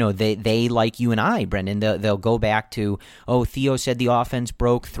 And, they like you and I, Brendan, they'll go back to, Theo said the offense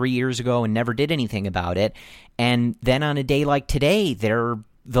broke 3 years ago and never did anything about it. And then on a day like today, they're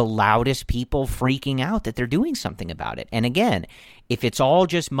the loudest people freaking out that they're doing something about it. And again, if it's all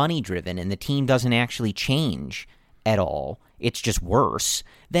just money driven and the team doesn't actually change at all, it's just worse,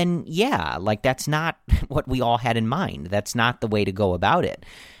 then that's not what we all had in mind. That's not the way to go about it.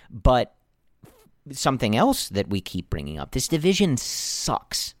 But something else that we keep bringing up, this division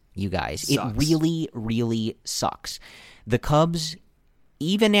sucks, you guys. It really, really sucks. The Cubs,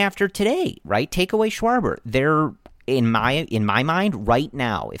 even after today, right? Take away Schwarber, they're in my mind right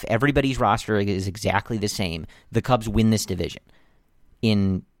now, if everybody's roster is exactly the same, the Cubs win this division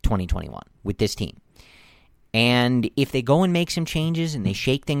in 2021 with this team. And if they go and make some changes and they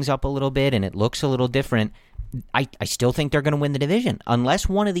shake things up a little bit and it looks a little different, I still think they're going to win the division. Unless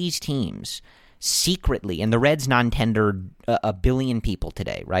one of these teams secretly, and the Reds non-tendered a billion people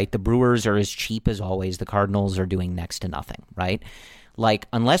today, right? The Brewers are as cheap as always. The Cardinals are doing next to nothing, right? Like,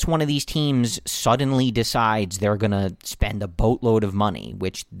 unless one of these teams suddenly decides they're going to spend a boatload of money,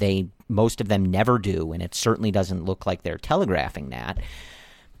 which most of them never do, and it certainly doesn't look like they're telegraphing that,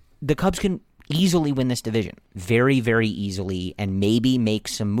 the Cubs can easily win this division. Very, very easily, and maybe make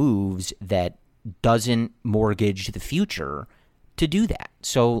some moves that doesn't mortgage the future to do that.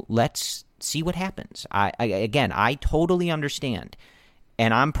 So let's see what happens. I totally understand.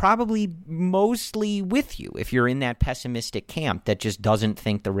 And I'm probably mostly with you if you're in that pessimistic camp that just doesn't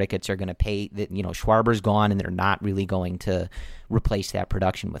think the Ricketts are going to pay, that, you know, Schwarber's gone and they're not really going to replace that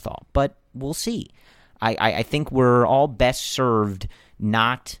production with all. But we'll see. I think we're all best served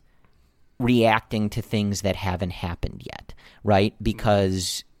not reacting to things that haven't happened yet, right?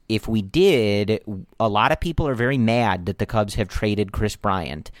 Because if we did, a lot of people are very mad that the Cubs have traded Kris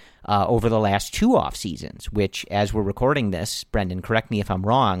Bryant over the last 2 off seasons, which, as we're recording this, Brendan, correct me if I'm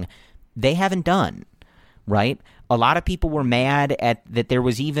wrong, they haven't done, right? A lot of people were mad at that there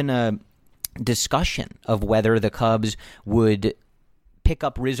was even a discussion of whether the Cubs would pick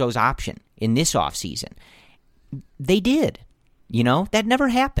up Rizzo's option in this offseason. They did. You know, that never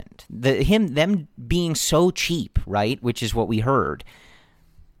happened. Them being so cheap, right, which is what we heard,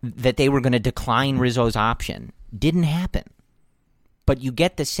 that they were going to decline Rizzo's option, didn't happen. But you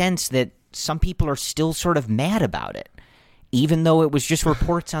get the sense that some people are still sort of mad about it, even though it was just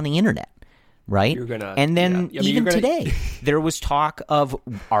reports on the internet, right? And then even today, there was talk of,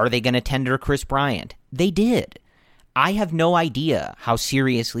 are they going to tender Kris Bryant? They did. I have no idea how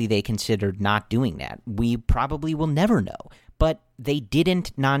seriously they considered not doing that. We probably will never know. But they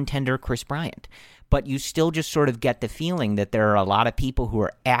didn't non-tender Kris Bryant. But you still just sort of get the feeling that there are a lot of people who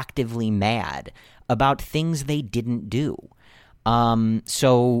are actively mad about things they didn't do.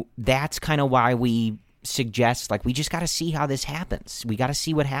 So that's kind of why we suggest, like, we just got to see how this happens. We got to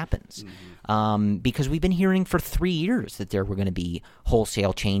see what happens. Because we've been hearing for 3 years that there were going to be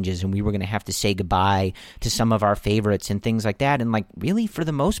wholesale changes and we were going to have to say goodbye to some of our favorites and things like that. And, like, really, for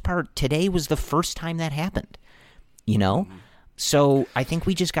the most part, today was the first time that happened, you know? So I think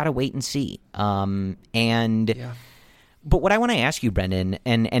we just got to wait and see. But what I want to ask you, Brendan,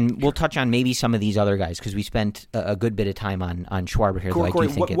 and we'll touch on maybe some of these other guys because we spent a good bit of time on Schwarber here. Corey,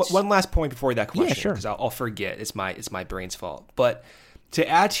 one last point before that question, sure. Because I'll forget. It's my brain's fault. But to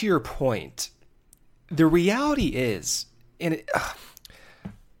add to your point, the reality is, and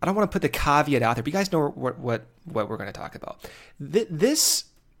I don't want to put the caveat out there, but you guys know what we're going to talk about. This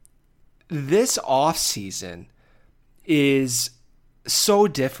off season is so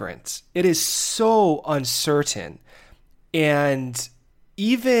different. It is so uncertain. And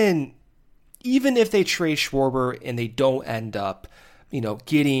even if they trade Schwarber and they don't end up, you know,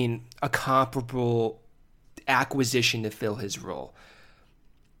 getting a comparable acquisition to fill his role,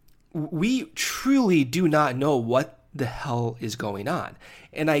 we truly do not know what the hell is going on.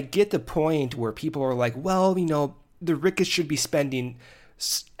 And I get the point where people are like, well, you know, the Ricketts should be spending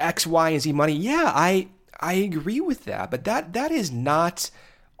X, Y, and Z money. Yeah, I agree with that, but that is not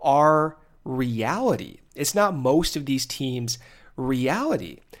our reality. It's not most of these teams'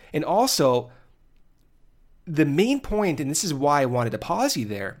 reality. And also, the main point, and this is why I wanted to pause you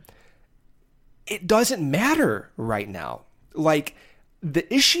there, it doesn't matter right now. Like,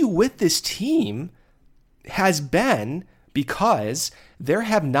 the issue with this team has been because there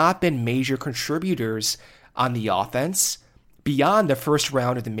have not been major contributors on the offense beyond the first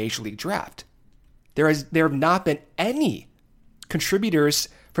round of the Major League Draft. There have not been any contributors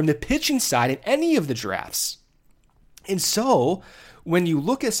from the pitching side in any of the drafts. And so, when you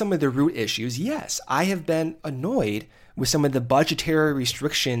look at some of the root issues, yes, I have been annoyed with some of the budgetary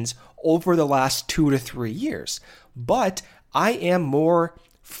restrictions over the last 2 to 3 years. But I am more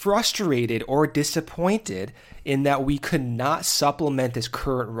frustrated or disappointed in that we could not supplement this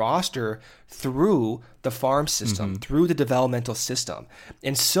current roster through the farm system, through the developmental system.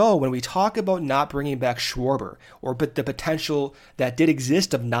 And so when we talk about not bringing back Schwarber or but the potential that did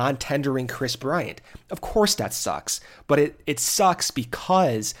exist of non-tendering Kris Bryant, of course that sucks. But it sucks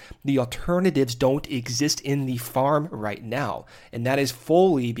because the alternatives don't exist in the farm right now. And that is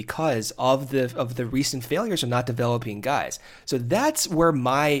fully because of the recent failures of not developing guys. So that's where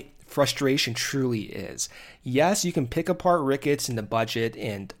my frustration truly is. Yes, you can pick apart Ricketts and the budget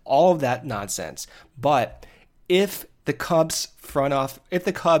and all of that nonsense, but if the Cubs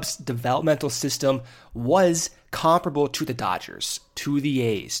developmental system was comparable to the Dodgers, to the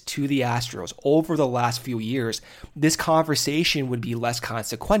A's, to the Astros over the last few years, this conversation would be less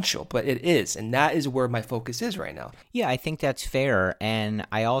consequential, but it is, and that is where my focus is right now. Yeah, I think that's fair, and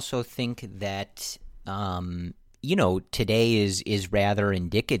I also think that today is rather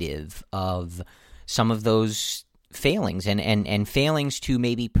indicative of some of those failings and failings to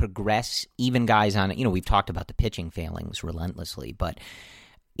maybe progress even guys on, we've talked about the pitching failings relentlessly, but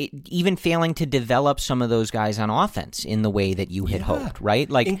even failing to develop some of those guys on offense in the way that you had hoped, right?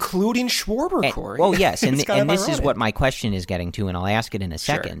 Like including Schwarber, Corey. Well, yes, and this is what my question is getting to, and I'll ask it in a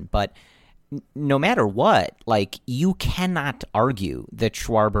second, Sure. But no matter what, like, you cannot argue that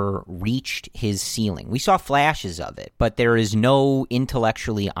Schwarber reached his ceiling. We saw flashes of it, but there is no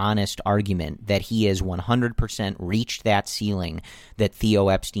intellectually honest argument that he has 100% reached that ceiling that Theo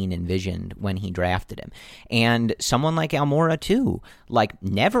Epstein envisioned when he drafted him. And someone like Almora, too, like,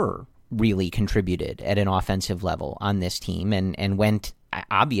 never really contributed at an offensive level on this team and went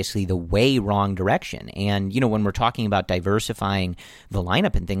obviously the way wrong direction. And, when we're talking about diversifying the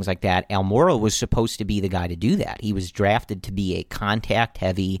lineup and things like that, Almora was supposed to be the guy to do that. He was drafted to be a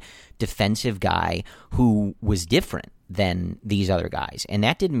contact-heavy defensive guy who was different than these other guys. And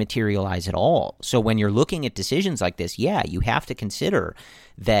that didn't materialize at all. So when you're looking at decisions like this, yeah, you have to consider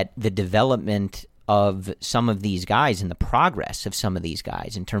that the development of some of these guys and the progress of some of these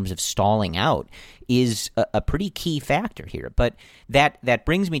guys in terms of stalling out is a pretty key factor here. But that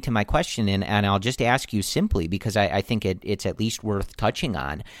brings me to my question, and I'll just ask you simply because I think it's at least worth touching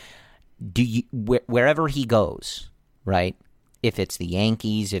on. Do you, wherever he goes, right, if it's the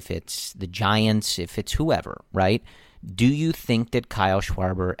Yankees, if it's the Giants, if it's whoever, right, do you think that Kyle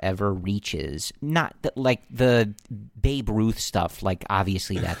Schwarber ever reaches, not like the Babe Ruth stuff, like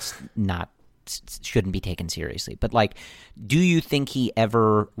obviously that's not shouldn't be taken seriously. But, like, do you think he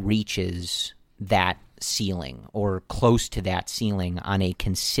ever reaches that ceiling or close to that ceiling on a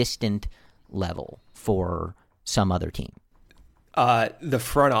consistent level for some other team? The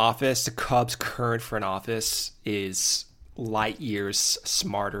front office, the Cubs' current front office, is light years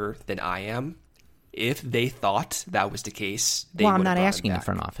smarter than I am. If they thought that was the case, they well, I'm would have not brought him asking the back.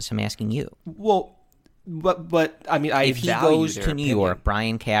 front office. I'm asking you. Well, but I mean, if he goes to New York,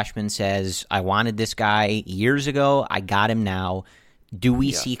 Brian Cashman says, I wanted this guy years ago, I got him now. Do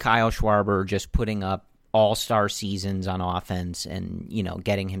we see Kyle Schwarber just putting up all-star seasons on offense and,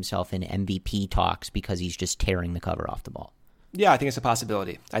 getting himself in MVP talks because he's just tearing the cover off the ball? Yeah, I think it's a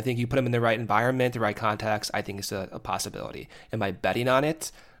possibility. I think you put him in the right environment, the right context, I think it's a possibility. Am I betting on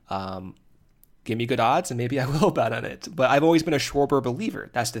it? Give me good odds and maybe I will bet on it. But I've always been a Schwarber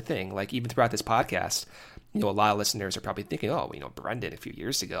believer. That's the thing. Like, even throughout this podcast, a lot of listeners are probably thinking, Brendan a few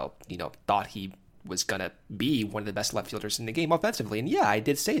years ago, thought he was going to be one of the best left fielders in the game offensively. And yeah, I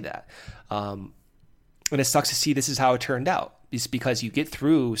did say that. And it sucks to see this is how it turned out. It's because you get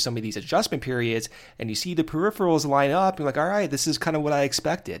through some of these adjustment periods and you see the peripherals line up. You're like, all right, this is kind of what I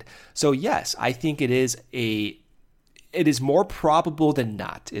expected. So yes, I think it is more probable than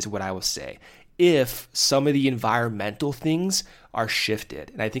not, is what I will say, if some of the environmental things are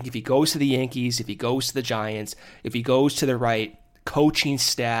shifted. And I think if he goes to the Yankees, if he goes to the Giants, if he goes to the right coaching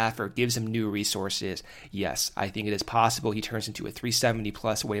staff or gives them new resources, yes, I think it is possible he turns into a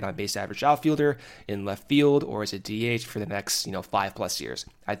 370-plus weighted on base average outfielder in left field or as a DH for the next 5+ years.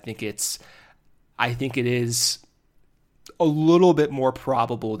 I think it is a little bit more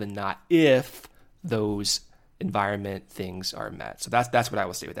probable than not if those environment things are met. So that's what I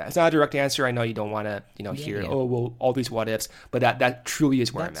will say with that. It's not a direct answer. I know you don't want to hear all these what ifs, but that truly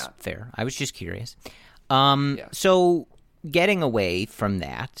is where I'm at. Fair. I was just curious. So getting away from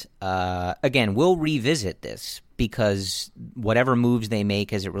that, again, we'll revisit this because whatever moves they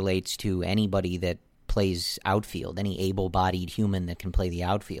make as it relates to anybody that plays outfield, any able-bodied human that can play the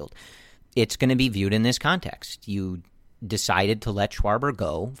outfield, it's going to be viewed in this context. You decided to let Schwarber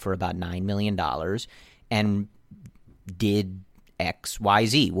go for about $9 million and did X, Y,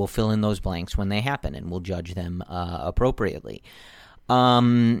 Z. We'll fill in those blanks when they happen, and we'll judge them appropriately.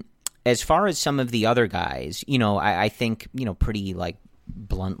 As far as some of the other guys, I think, pretty,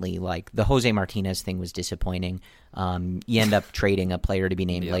 bluntly, the Jose Martinez thing was disappointing. You end up trading a player to be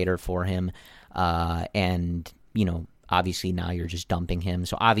named later for him, and, obviously now you're just dumping him.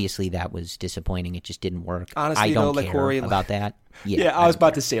 So obviously that was disappointing. It just didn't work. Honestly, I don't care Corey, about that. Yeah, I was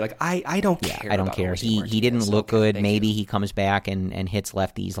about to say, I don't care. I don't care. He didn't look good. Maybe he comes back and hits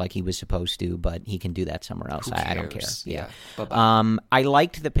lefties like he was supposed to, but he can do that somewhere else. I don't care. Yeah. I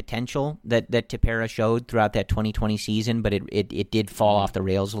liked the potential that Tepera showed throughout that 2020 season, but it did fall off the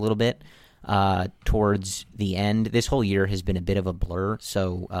rails a little bit. towards the end. This whole year has been a bit of a blur,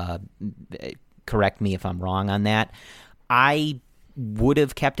 so correct me if I'm wrong on that. I would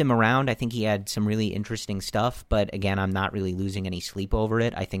have kept him around. I think he had some really interesting stuff, but again, I'm not really losing any sleep over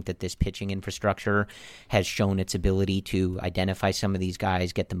it. I think that this pitching infrastructure has shown its ability to identify some of these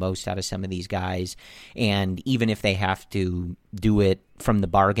guys, get the most out of some of these guys, and even if they have to do it from the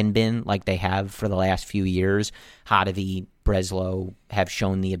bargain bin like they have for the last few years, Hottovy, Breslow have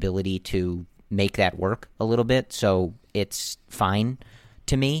shown the ability to make that work a little bit, so it's fine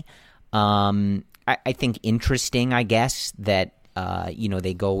to me. I think interesting, I guess, that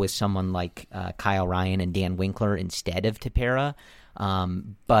they go with someone like Kyle Ryan and Dan Winkler instead of Tepera.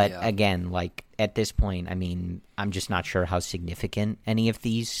 But again, like at this point, I mean, I'm just not sure how significant any of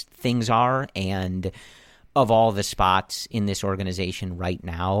these things are. And of all the spots in this organization right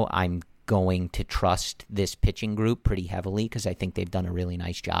now, I'm going to trust this pitching group pretty heavily because I think they've done a really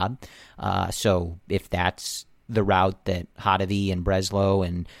nice job. So if that's the route that Hottovy and Breslow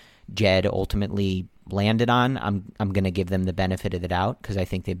and Jed ultimately landed on, I'm going to give them the benefit of the doubt because I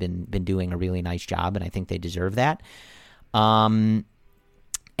think they've been doing a really nice job, and I think they deserve that. And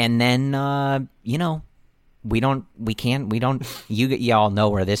then you all know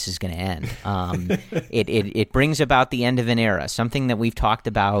where this is going to end. It brings about the end of an era, something that we've talked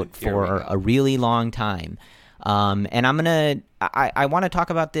about for a really long time. And I want to talk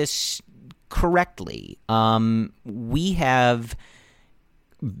about this correctly. We have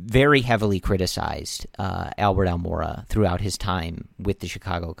very heavily criticized Albert Almora throughout his time with the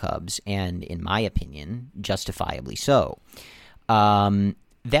Chicago Cubs, and in my opinion, justifiably so.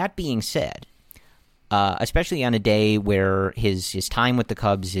 That being said, especially on a day where his time with the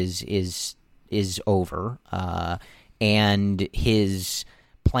Cubs is over, and his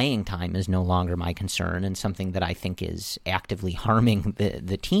playing time is no longer my concern, and something that I think is actively harming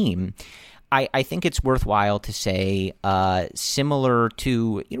the team, I think it's worthwhile to say, similar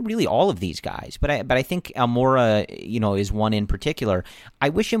to really all of these guys, but I think Almora, is one in particular. I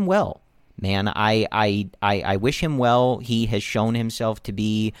wish him well, man. I wish him well. He has shown himself to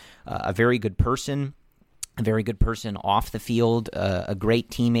be a very good person. A very good person off the field, a great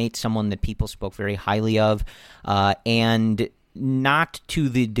teammate, someone that people spoke very highly of, and not to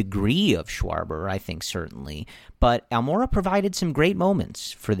the degree of Schwarber, I think, certainly, but Almora provided some great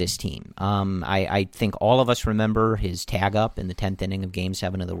moments for this team. I think all of us remember his tag up in the 10th inning of Game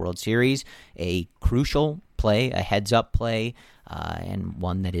 7 of the World Series, a crucial play, a heads-up play, and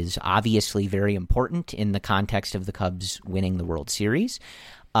one that is obviously very important in the context of the Cubs winning the World Series.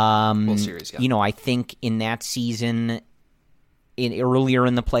 World Series, yeah. I think in that season, earlier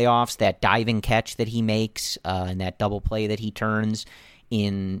in the playoffs, that diving catch that he makes and that double play that he turns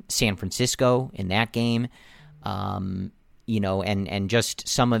in San Francisco in that game, and just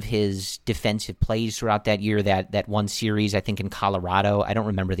some of his defensive plays throughout that year, that one series, I think in Colorado, I don't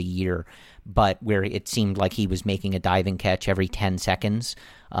remember the year, but where it seemed like he was making a diving catch every 10 seconds.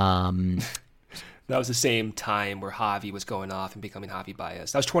 That was the same time where Javi was going off and becoming Javi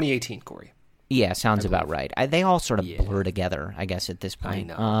biased. That was 2018, Corey. Yeah, sounds about right. They all sort of blur together, I guess, at this point.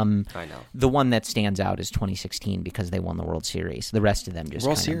 I know. The one that stands out is 2016 because they won the World Series. The rest of them just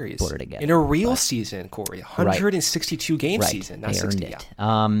World kind Series. of blur together. In a real season, Corey. 162 game season, not they 60.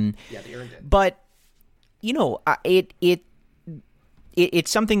 Earned it. They earned it. But,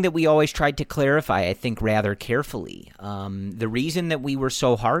 it's something that we always tried to clarify, I think, rather carefully. The reason that we were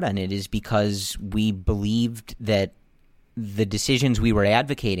so hard on it is because we believed that the decisions we were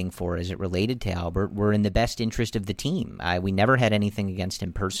advocating for as it related to Albert were in the best interest of the team. We never had anything against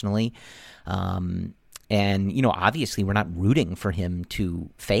him personally. And, obviously we're not rooting for him to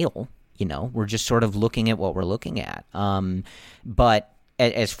fail. We're just sort of looking at what we're looking at. But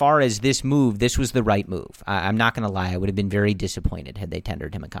as far as this move, this was the right move. I'm not going to lie. I would have been very disappointed had they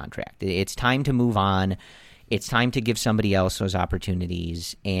tendered him a contract. It's time to move on. It's time to give somebody else those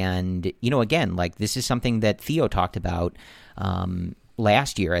opportunities. And, again, like this is something that Theo talked about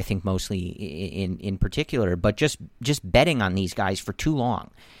last year, I think mostly in particular, but just betting on these guys for too long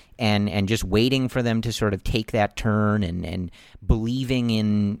and just waiting for them to sort of take that turn and believing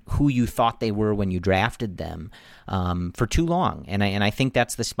in who you thought they were when you drafted them for too long. And I think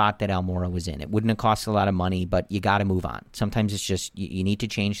that's the spot that Almora was in. It wouldn't have cost a lot of money, but you got to move on. Sometimes it's just you need to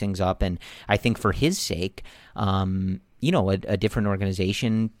change things up. And I think for his sake, a different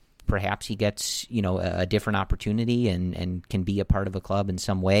organization, perhaps he gets, a different opportunity and can be a part of a club in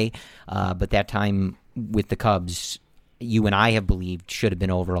some way. But that time with the Cubs, you and I have believed should have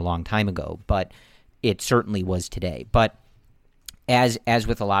been over a long time ago, but it certainly was today. But as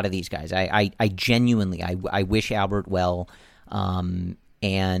with a lot of these guys, I genuinely, I wish Albert well.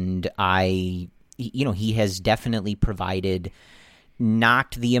 And he has definitely provided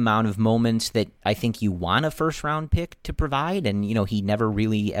not the amount of moments that I think you want a first-round pick to provide. And, he never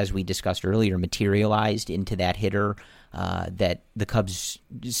really, as we discussed earlier, materialized into that hitter that the Cubs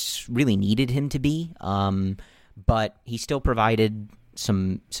just really needed him to be. But he still provided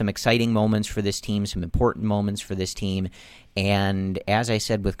some exciting moments for this team, some important moments for this team. And as I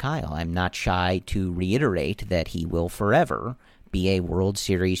said with Kyle, I'm not shy to reiterate that he will forever be a World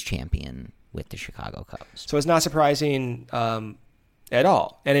Series champion with the Chicago Cubs. So it's not surprising at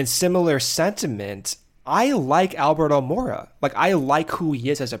all. And in similar sentiment, I like Albert Almora. Like, I like who he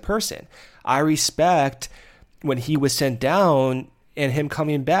is as a person. I respect when he was sent down and him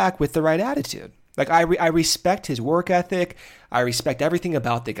coming back with the right attitude. Like, I respect his work ethic. I respect everything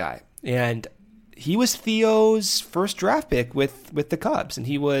about the guy. And he was Theo's first draft pick with the Cubs. And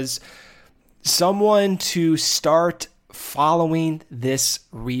he was someone to start following this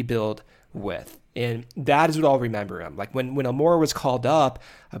rebuild with. And that is what I'll remember him. Like, when Almora was called up,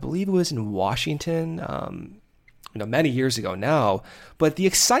 I believe it was in Washington, many years ago now. But the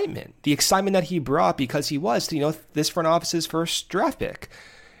excitement that he brought, because he was, this front office's first draft pick.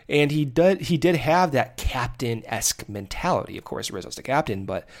 And he did have that captain-esque mentality. Of course, Rizzo's the captain,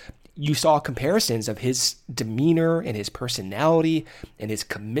 but you saw comparisons of his demeanor and his personality and his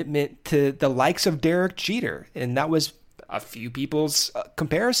commitment to the likes of Derek Jeter. And that was a few people's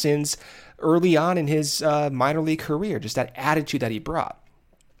comparisons early on in his minor league career, just that attitude that he brought.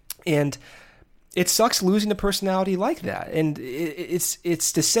 And it sucks losing a personality like that. And it's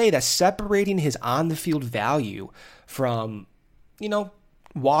to say that separating his on-the-field value from,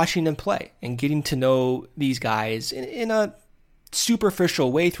 watching them play and getting to know these guys in a superficial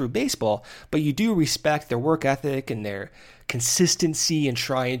way through baseball, but you do respect their work ethic and their consistency in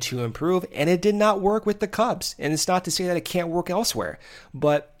trying to improve. And it did not work with the Cubs. And it's not to say that it can't work elsewhere,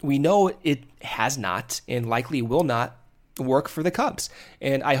 but we know it has not and likely will not work for the Cubs.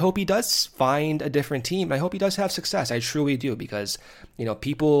 And I hope he does find a different team. I hope he does have success. I truly do, because,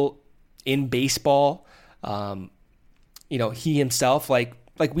 people in baseball, he himself, like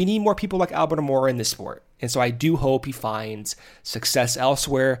we need more people like Albert Almora in this sport. And so I do hope he finds success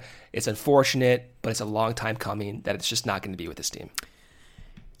elsewhere. It's unfortunate, but it's a long time coming that it's just not going to be with this team.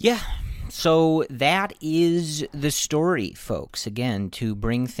 Yeah. So that is the story, folks. Again, to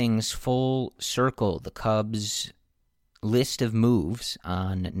bring things full circle, the Cubs list of moves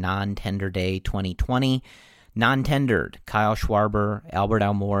on non-tender day 2020. Non-tendered: Kyle Schwarber, Albert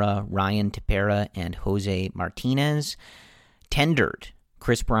Almora, Ryan Tepera, and Jose Martinez. Tendered: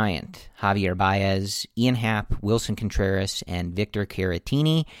 Chris Bryant, Javier Baez, Ian Happ, Wilson Contreras, and Victor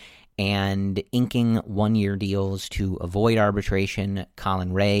Caratini. And inking one-year deals to avoid arbitration: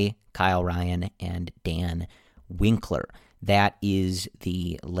 Colin Ray, Kyle Ryan, and Dan Winkler. That is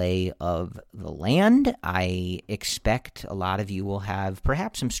the lay of the land. I expect a lot of you will have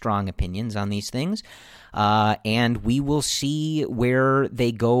perhaps some strong opinions on these things, and we will see where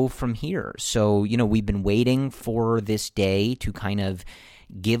they go from here. So, we've been waiting for this day to kind of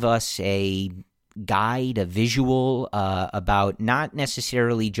give us a guide, a visual about not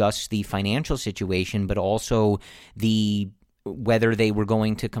necessarily just the financial situation, but also whether they were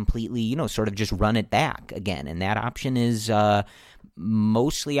going to completely, sort of just run it back again. And that option is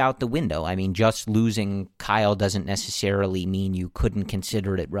mostly out the window. I mean, just losing Kyle doesn't necessarily mean you couldn't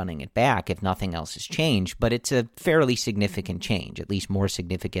consider it running it back if nothing else has changed, but it's a fairly significant change, at least more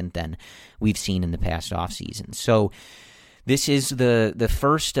significant than we've seen in the past offseason. So this is the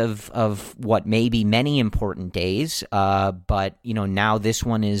first of what may be many important days, but now this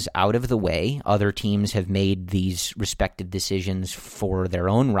one is out of the way. Other teams have made these respective decisions for their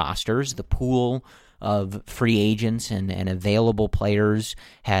own rosters. The pool of free agents and available players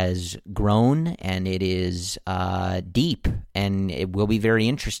has grown, and it is deep, and it will be very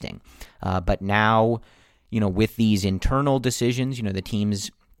interesting. But now, with these internal decisions, the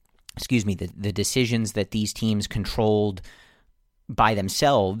teams... the decisions that these teams controlled by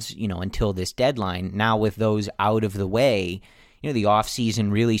themselves, until this deadline, now with those out of the way, the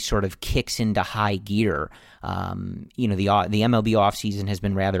offseason really sort of kicks into high gear. The MLB offseason has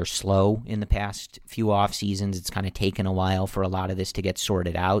been rather slow in the past few offseasons. It's kind of taken a while for a lot of this to get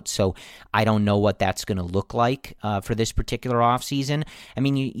sorted out. So I don't know what that's going to look like for this particular offseason. I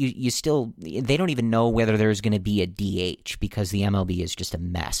mean, you still, they don't even know whether there's going to be a DH because the MLB is just a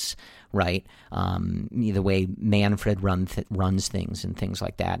mess, right? The way Manfred runs things and things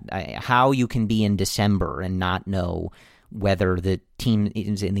like that. How you can be in December and not know whether the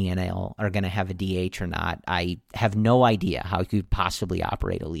teams in the NL are going to have a DH or not, I have no idea how you could possibly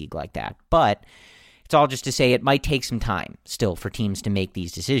operate a league like that. But it's all just to say it might take some time still for teams to make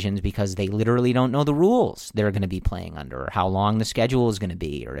these decisions because they literally don't know the rules they're going to be playing under, or how long the schedule is going to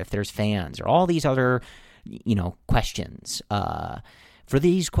be, or if there's fans, or all these other, questions. For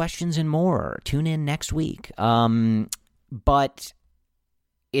these questions and more, tune in next week. But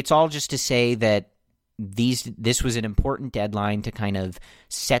it's all just to say that this was an important deadline to kind of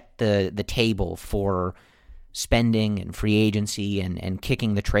set the table for spending and free agency and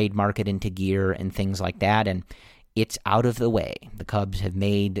kicking the trade market into gear and things like that. And it's out of the way. The Cubs have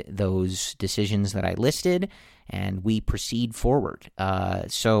made those decisions that I listed, and we proceed forward.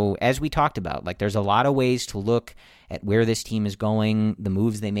 So as we talked about, there's a lot of ways to look at where this team is going, the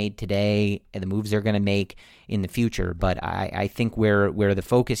moves they made today, and the moves they're going to make in the future. But I think where the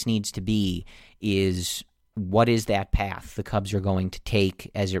focus needs to be is, what is that path the Cubs are going to take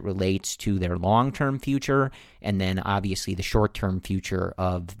as it relates to their long-term future, and then obviously the short-term future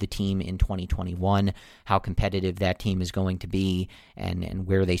of the team in 2021, how competitive that team is going to be, and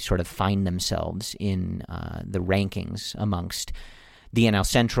where they sort of find themselves in the rankings amongst the NL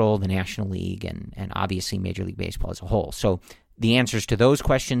Central, the National League, and obviously Major League Baseball as a whole. So the answers to those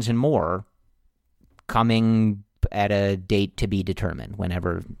questions and more coming at a date to be determined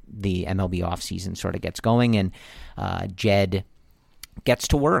whenever the MLB offseason sort of gets going and Jed gets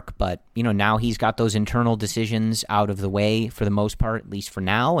to work. But, now he's got those internal decisions out of the way for the most part, at least for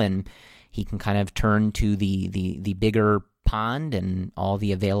now, and he can kind of turn to the bigger pond and all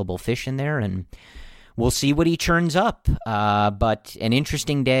the available fish in there, and we'll see what he churns up. But an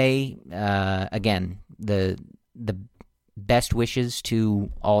interesting day. Again, the best wishes to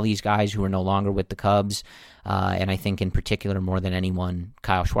all these guys who are no longer with the Cubs, and I think in particular, more than anyone,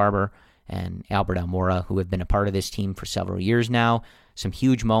 Kyle Schwarber and Albert Almora, who have been a part of this team for several years now. Some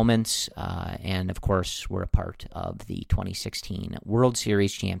huge moments, and of course, we're a part of the 2016 World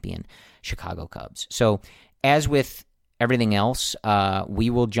Series champion Chicago Cubs. So as with everything else, we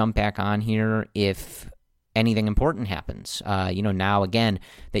will jump back on here if anything important happens. Now again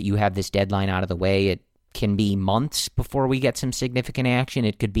that you have this deadline out of the way, it can be months before we get some significant action.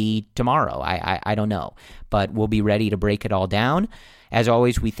 It could be tomorrow. I don't know. But we'll be ready to break it all down. As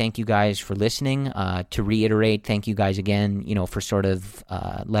always, we thank you guys for listening. To reiterate, thank you guys again, for sort of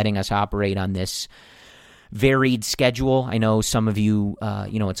letting us operate on this varied schedule. I know some of you,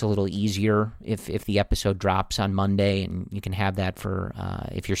 it's a little easier if the episode drops on Monday, and you can have that for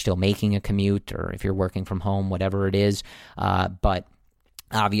if you're still making a commute or if you're working from home, whatever it is. But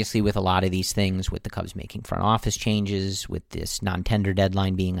obviously, with a lot of these things, with the Cubs making front office changes, with this non-tender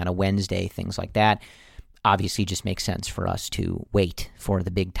deadline being on a Wednesday, things like that, obviously just makes sense for us to wait for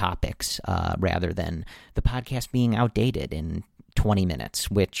the big topics rather than the podcast being outdated in 20 minutes,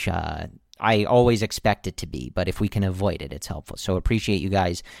 which I always expect it to be. But if we can avoid it, it's helpful. So appreciate you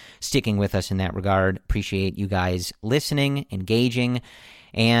guys sticking with us in that regard. Appreciate you guys listening, engaging.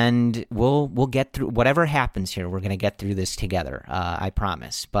 And we'll get through whatever happens here. We're going to get through this together, I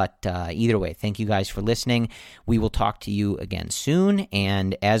promise. But either way, thank you guys for listening. We will talk to you again soon.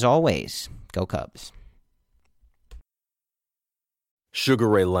 And as always, go Cubs. Sugar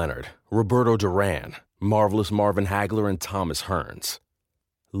Ray Leonard, Roberto Duran, Marvelous Marvin Hagler, and Thomas Hearns.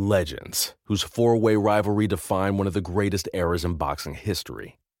 Legends, whose four-way rivalry defined one of the greatest eras in boxing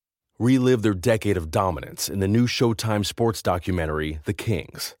history. Relive their decade of dominance in the new Showtime sports documentary, The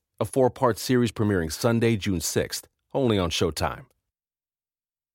Kings, a 4-part series premiering Sunday, June 6th, only on Showtime.